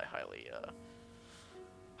Aquarium, I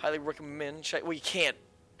highly recommend check. Well, you can't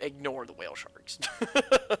ignore the whale sharks.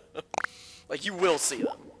 Like, you will see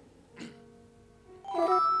them.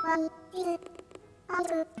 Whale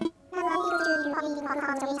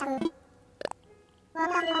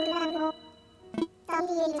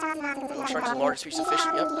sharks are the largest species of fish.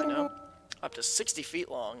 Yep, I know. Up to 60 feet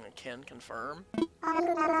long, I can confirm.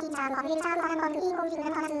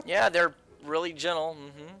 Yeah, they're really gentle.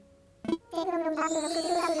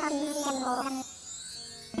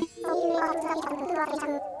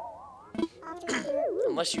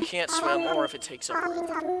 Unless you can't swim or if it takes over.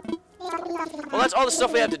 Well, that's all the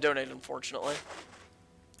stuff we have to donate, unfortunately.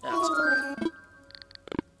 That's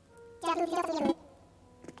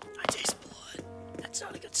I taste blood. That's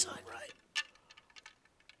not a good sign, right?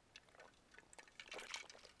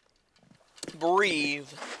 Breathe.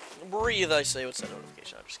 Breathe, I say. What's that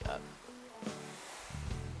notification I just got?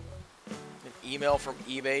 An email from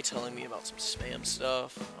eBay telling me about some spam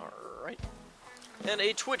stuff. Alright. And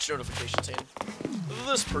a Twitch notification saying,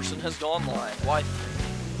 this person has gone live. Why?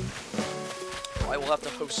 I will have to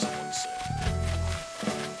host someone soon.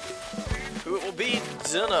 Who it will be,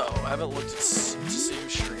 dunno. I haven't looked to see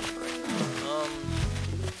who's streaming right now.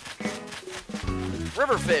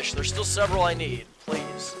 Riverfish. There's still several I need.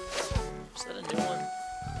 Please. Is that a new one?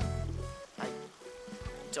 I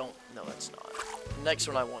don't. No, that's not. The next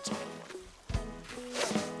one I want's a new one.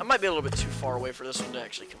 I might be a little bit too far away for this one to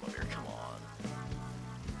actually come up here. Come on.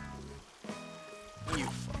 You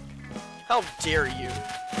fuck. How dare you?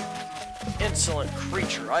 Insolent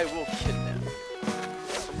creature, I will kidnap you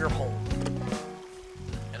from your home.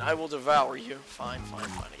 And I will devour you. Fine, fine,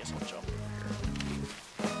 fine. I guess I'll jump over here.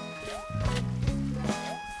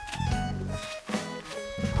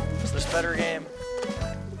 Is this better, game?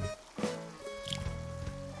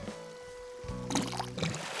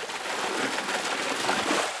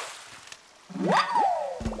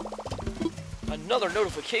 Another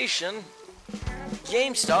notification.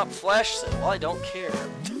 GameStop flash sale. Well, I don't care.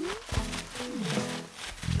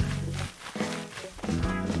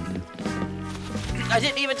 I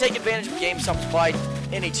didn't even take advantage of GameStop to buy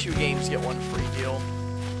any 2 games get 1 free deal.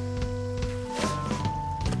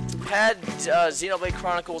 Had Xenoblade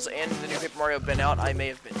Chronicles and the new Paper Mario been out, I may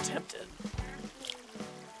have been tempted.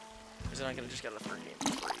 Because then I could have just got a 3rd game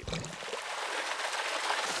for free.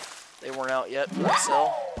 They weren't out yet for that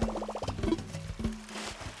sale.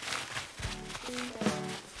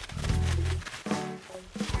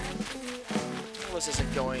 This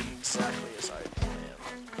isn't going exactly as I planned.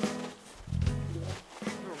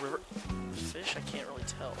 A river fish? I can't really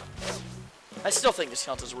tell. I still think this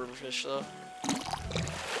counts as a river fish, though.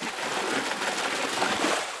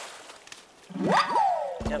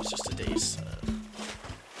 Yeah, it's just a daze.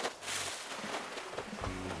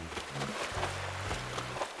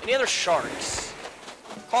 Any other sharks?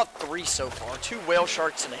 Caught 3 so far. 2 whale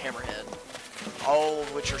sharks and a hammerhead. All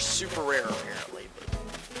of which are super rare, apparently.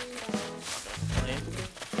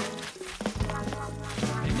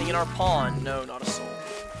 Anything in our pond? No, not a soul.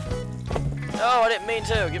 No, I didn't mean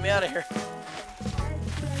to. Get me out of here.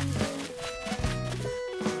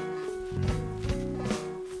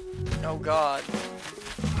 Oh God.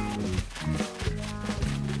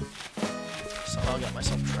 Somehow I got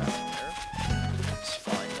myself trapped in there. It's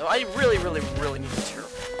fine. No, I really need to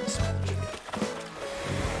terraform this village.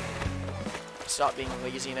 Stop being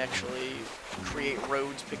lazy and actually create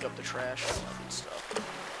roads, pick up the trash, all that good stuff.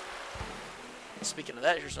 Speaking of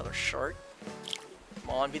that, here's another shark. Come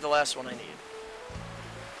on, be the last one I need.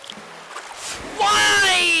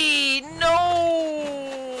 Why?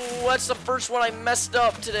 No! That's the first one I messed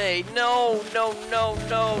up today. No.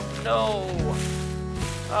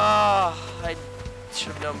 Ah, I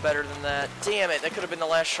should have known better than that. Damn it, that could have been the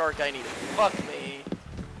last shark I needed. Fuck me.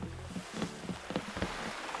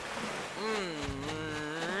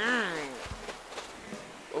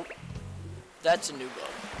 Oh, that's a new bug.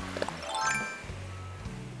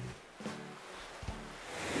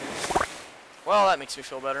 Well, that makes me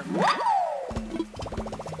feel better.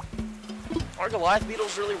 Are Goliath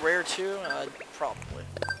beetles really rare too? Probably.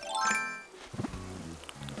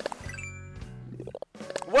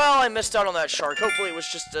 Well, I missed out on that shark. Hopefully it was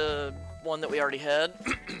just one that we already had.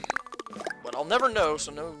 But I'll never know,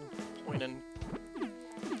 so no point in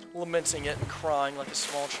lamenting it and crying like a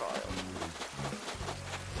small child.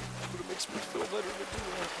 But it makes me feel better to do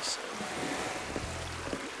like he said.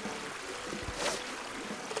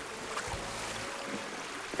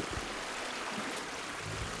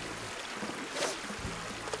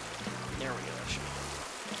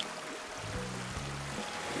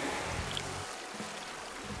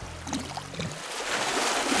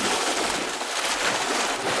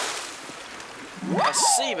 A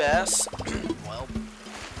sea bass. Well,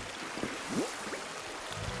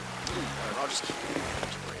 I'll just keep it in my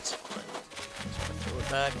inventory. It's fine. Just gonna throw it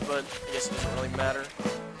back, but I guess it doesn't really matter.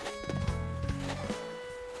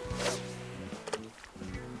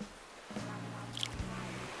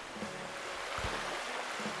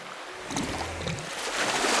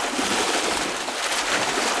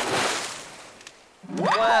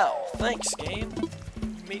 Wow, thanks, game.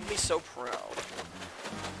 You made me so proud.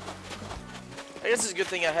 I guess it's a good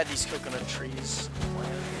thing I had these coconut trees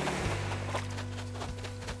planted.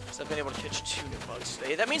 Because I've been able to catch 2 new bugs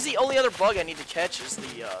today. That means the only other bug I need to catch is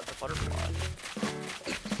the butterfly.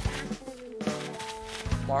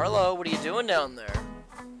 Marlo, what are you doing down there?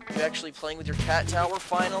 Are you actually playing with your cat tower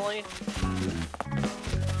finally?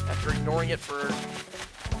 After ignoring it for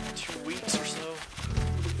 2 weeks or so?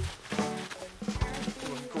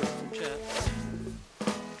 Ooh, I'm grateful, chat.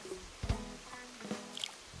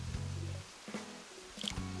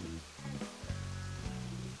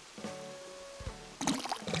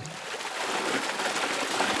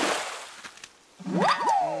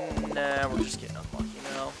 Nah, we're just getting unlucky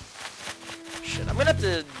now. Shit, I'm gonna have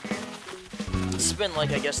to spend,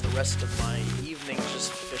 like, I guess the rest of my evening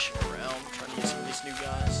just fishing around, trying to get some of these new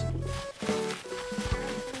guys.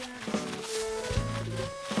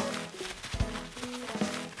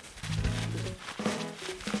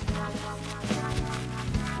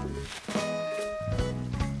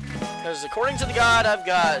 Because according to the god, I've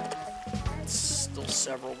got still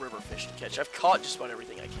several river fish to catch. I've caught just about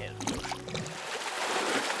everything I can in the ocean.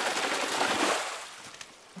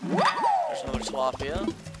 There's another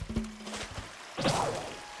tilapia.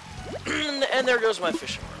 And there goes my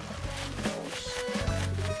fishing rod.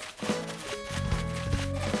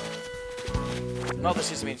 Well, this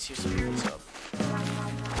seems to me to speed this up.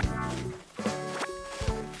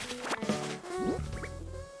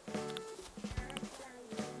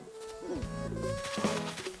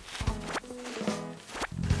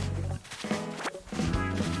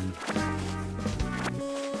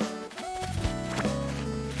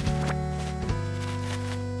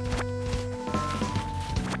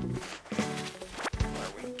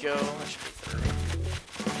 Go. That should be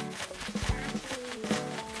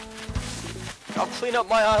 30. I'll clean up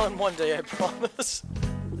my island one day, I promise.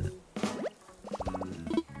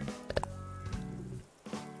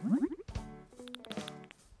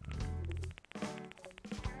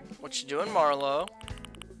 What you doing, Marlo?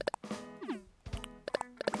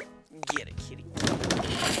 Get it, kitty.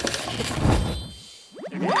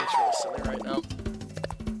 Dude, it's really silly right now.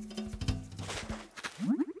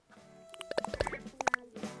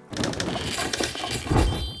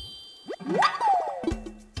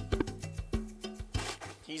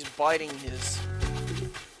 He's biting his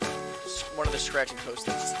one of the scratching posts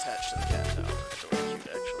that's attached to the cat tower. It's really cute,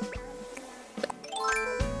 actually.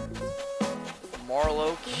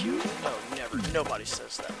 Marlo cute? No, never. Nobody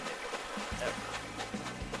says that. Ever.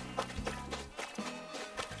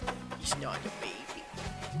 He's not a baby.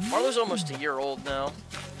 Marlo's almost a year old now.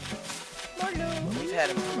 Marlo. We've had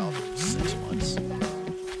him for about 6 months.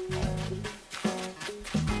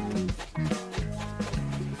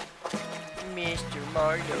 Mr.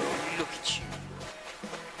 Marlo, look at you.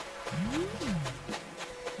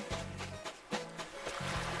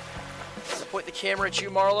 I'll point the camera at you,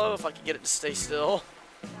 Marlo, if I can get it to stay still.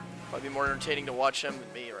 Might be more entertaining to watch him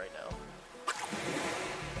than me right now.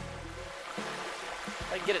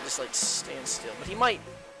 I can get it to like stand still, but he might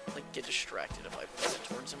like get distracted if I point it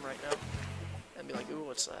towards him right now. And be like, ooh,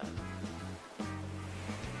 what's that?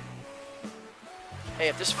 Hey,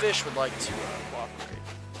 if this fish would like to cooperate,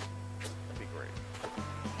 that'd be great.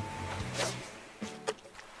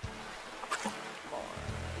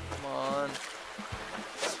 Come on.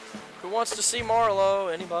 Who wants to see Marlo?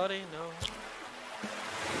 Anybody? No?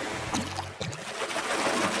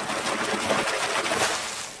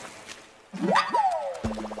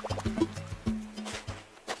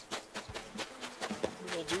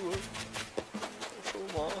 We'll do it. We'll show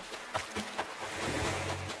him off.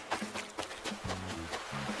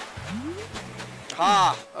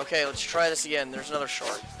 Ah! Okay, let's try this again. There's another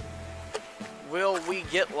shark. Will we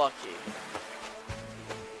get lucky?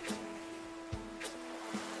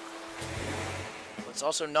 Let's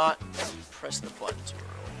also not press the button too early.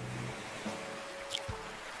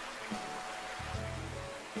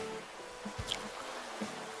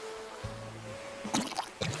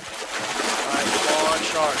 Alright, come on,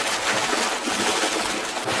 shark.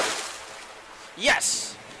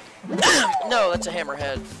 Yes! No, that's a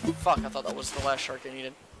hammerhead. Fuck, I thought that was the last shark I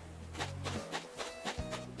needed.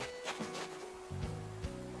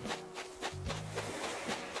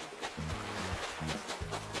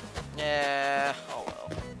 Yeah, oh well.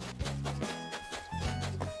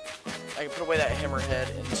 I can put away that hammerhead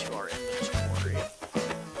into our inventory.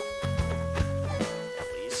 At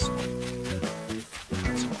least.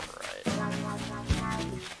 That's alright.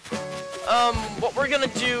 What we're gonna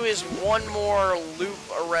do is one more loop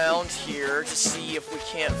around here to see if we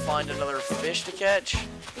can't find another fish to catch.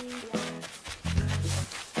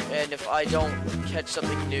 And if I don't catch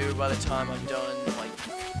something new by the time I'm done, like,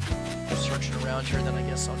 searching around here, then I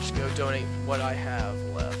guess I'll just go donate what I have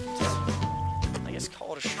left. I guess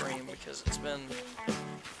call it a stream because it's been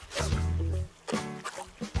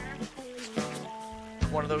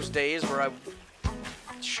one of those days where I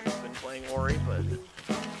should have been playing Ori, but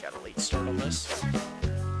got a late start on this.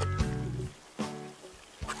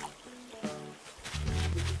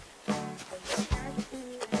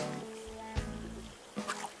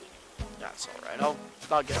 That's alright.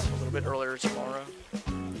 I'll get up a little bit earlier tomorrow.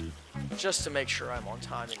 Just to make sure I'm on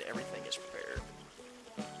time and everything is prepared.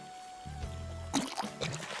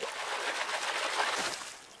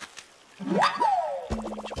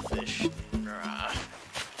 Angel fish. I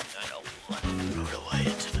don't want to throw it away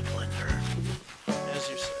into the blender. As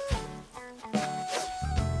you said.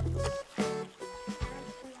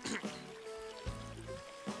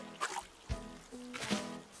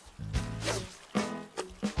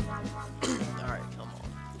 Alright, come on.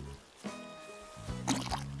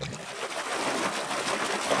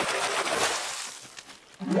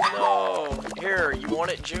 No! Here, you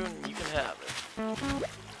want it, June? You can have it.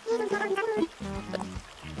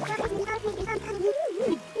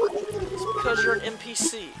 It's because you're an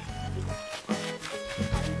NPC.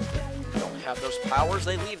 You don't have those powers.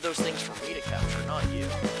 They leave those things for me to capture, not you.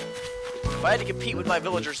 If I had to compete with my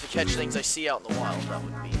villagers to catch things I see out in the wild, that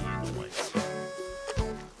would be annoying.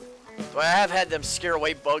 So I have had them scare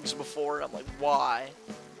away bugs before, and I'm like, why?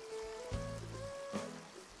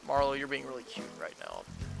 Marlo, you're being really cute right now.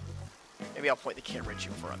 Maybe I'll point the camera at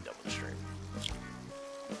you before I'm done with the stream.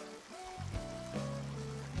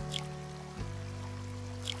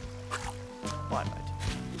 Why am I doing?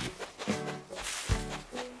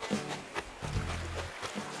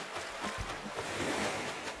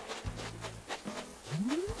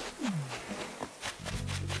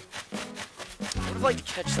 I would have liked to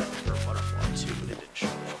catch that river butterfly too, but it didn't show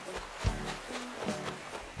up.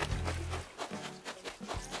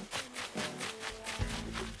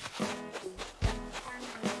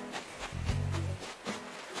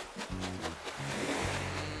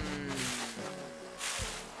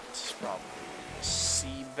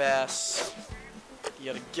 bass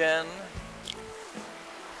yet again.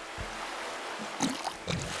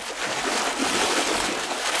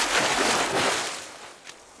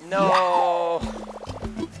 No.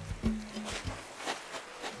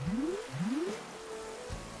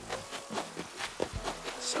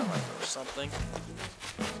 Sound like there was something.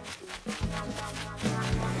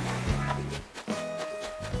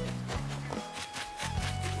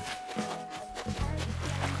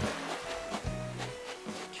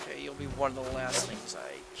 Okay, you'll be one of the last things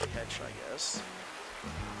I catch, I guess.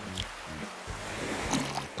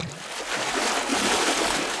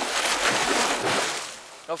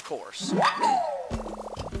 Of course.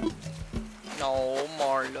 No,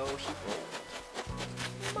 Marlo, he rolled.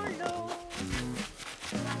 Marlo.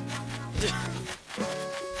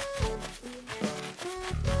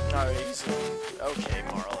 Alright, okay,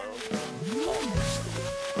 Marlo. Calm yourself.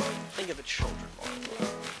 Think of the children,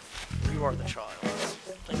 Marlo. You are the child.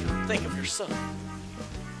 Think of your son.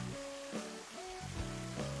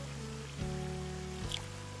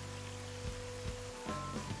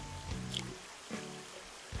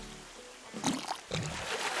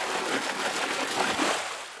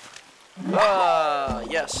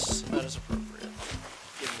 Yes, that is appropriate.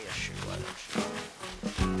 Give me a shoe, why don't you?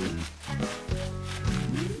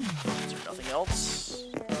 Is there nothing else?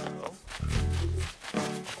 No.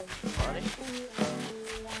 Money.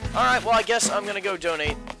 Alright, well I guess I'm gonna go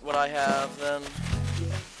donate what I have then.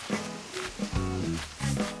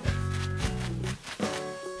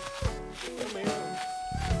 Oh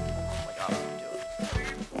my god, what are you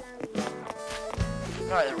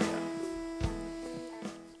doing? Alright, there we go.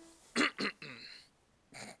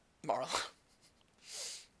 Marlo.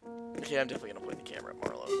 Okay, I'm definitely gonna point the camera at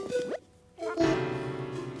Marlo.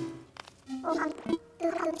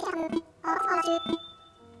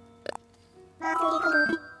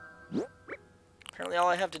 Apparently all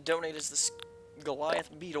I have to donate is this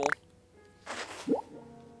Goliath beetle.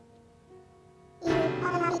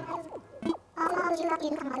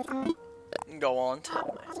 Go on, tell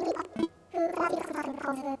me.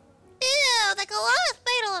 Ew, the Goliath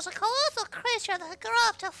beetle is a colossal creature that can grow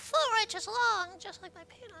up to 4 inches long, just like my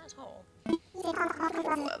penis. Oh.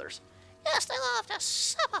 Leathers. Yes, they love to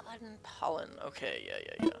sup up in Pollen. Okay,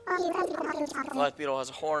 yeah. Goliath beetle has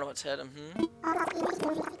a horn on its head.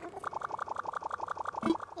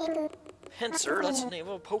 Pincer, that's the name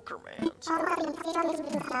of a poker man.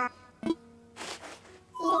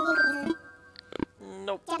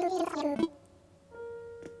 Nope.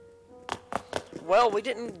 Well, we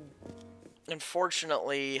didn't,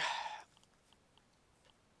 unfortunately.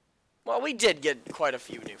 Well, we did get quite a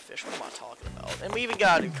few new fish. What am I talking about? And we even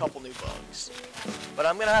got a couple new bugs. But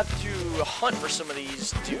I'm gonna have to hunt for some of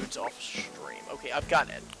these dudes off stream. Okay, I've got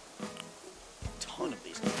a ton of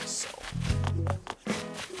these to sell.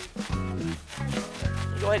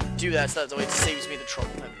 Go ahead and do that, so that way it saves me the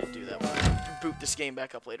trouble of having to do that when I boot this game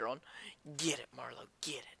back up later on. Get it, Marlo,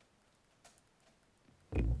 get it.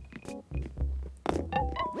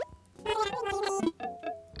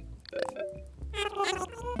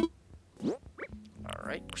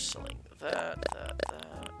 Alright, we're selling that.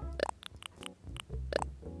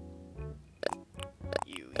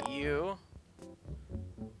 You.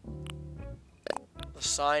 The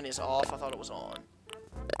sign is off, I thought it was on.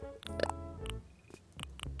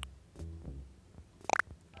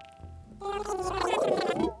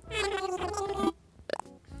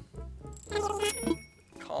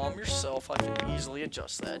 Calm yourself, I can easily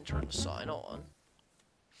adjust that and turn the sign on.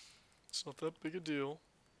 It's not that big a deal.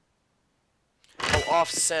 Oh, off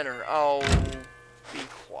center. Oh, be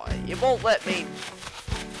quiet. It won't let me.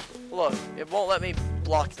 Look, it won't let me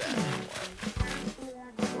block that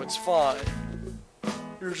anyway. So it's fine.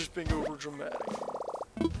 You're just being over dramatic.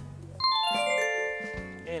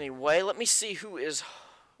 Anyway, let me see who is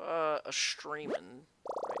streaming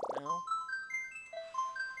right now.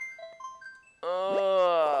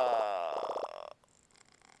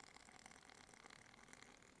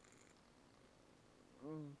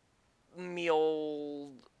 Me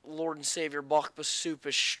old Lord and Savior Bakba Soup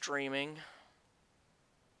is streaming.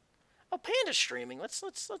 Oh, Panda's streaming. Let's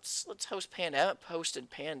host Panda. I haven't posted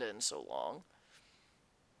Panda in so long.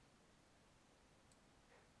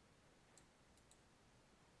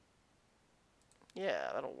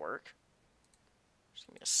 Yeah, that'll work. Just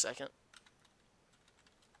give me a second.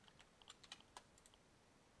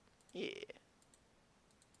 Yeah.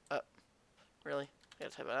 Really? I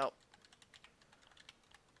gotta type it out.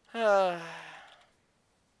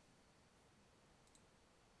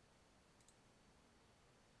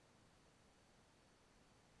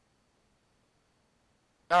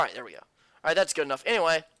 Alright, there we go. Alright, that's good enough.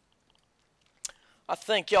 Anyway, I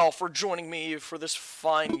thank y'all for joining me for this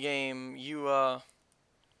fine game. You all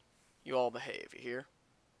behave, you hear?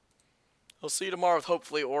 I'll see you tomorrow with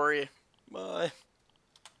hopefully Ori. Bye.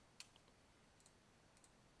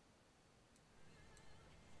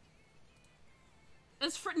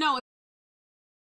 No,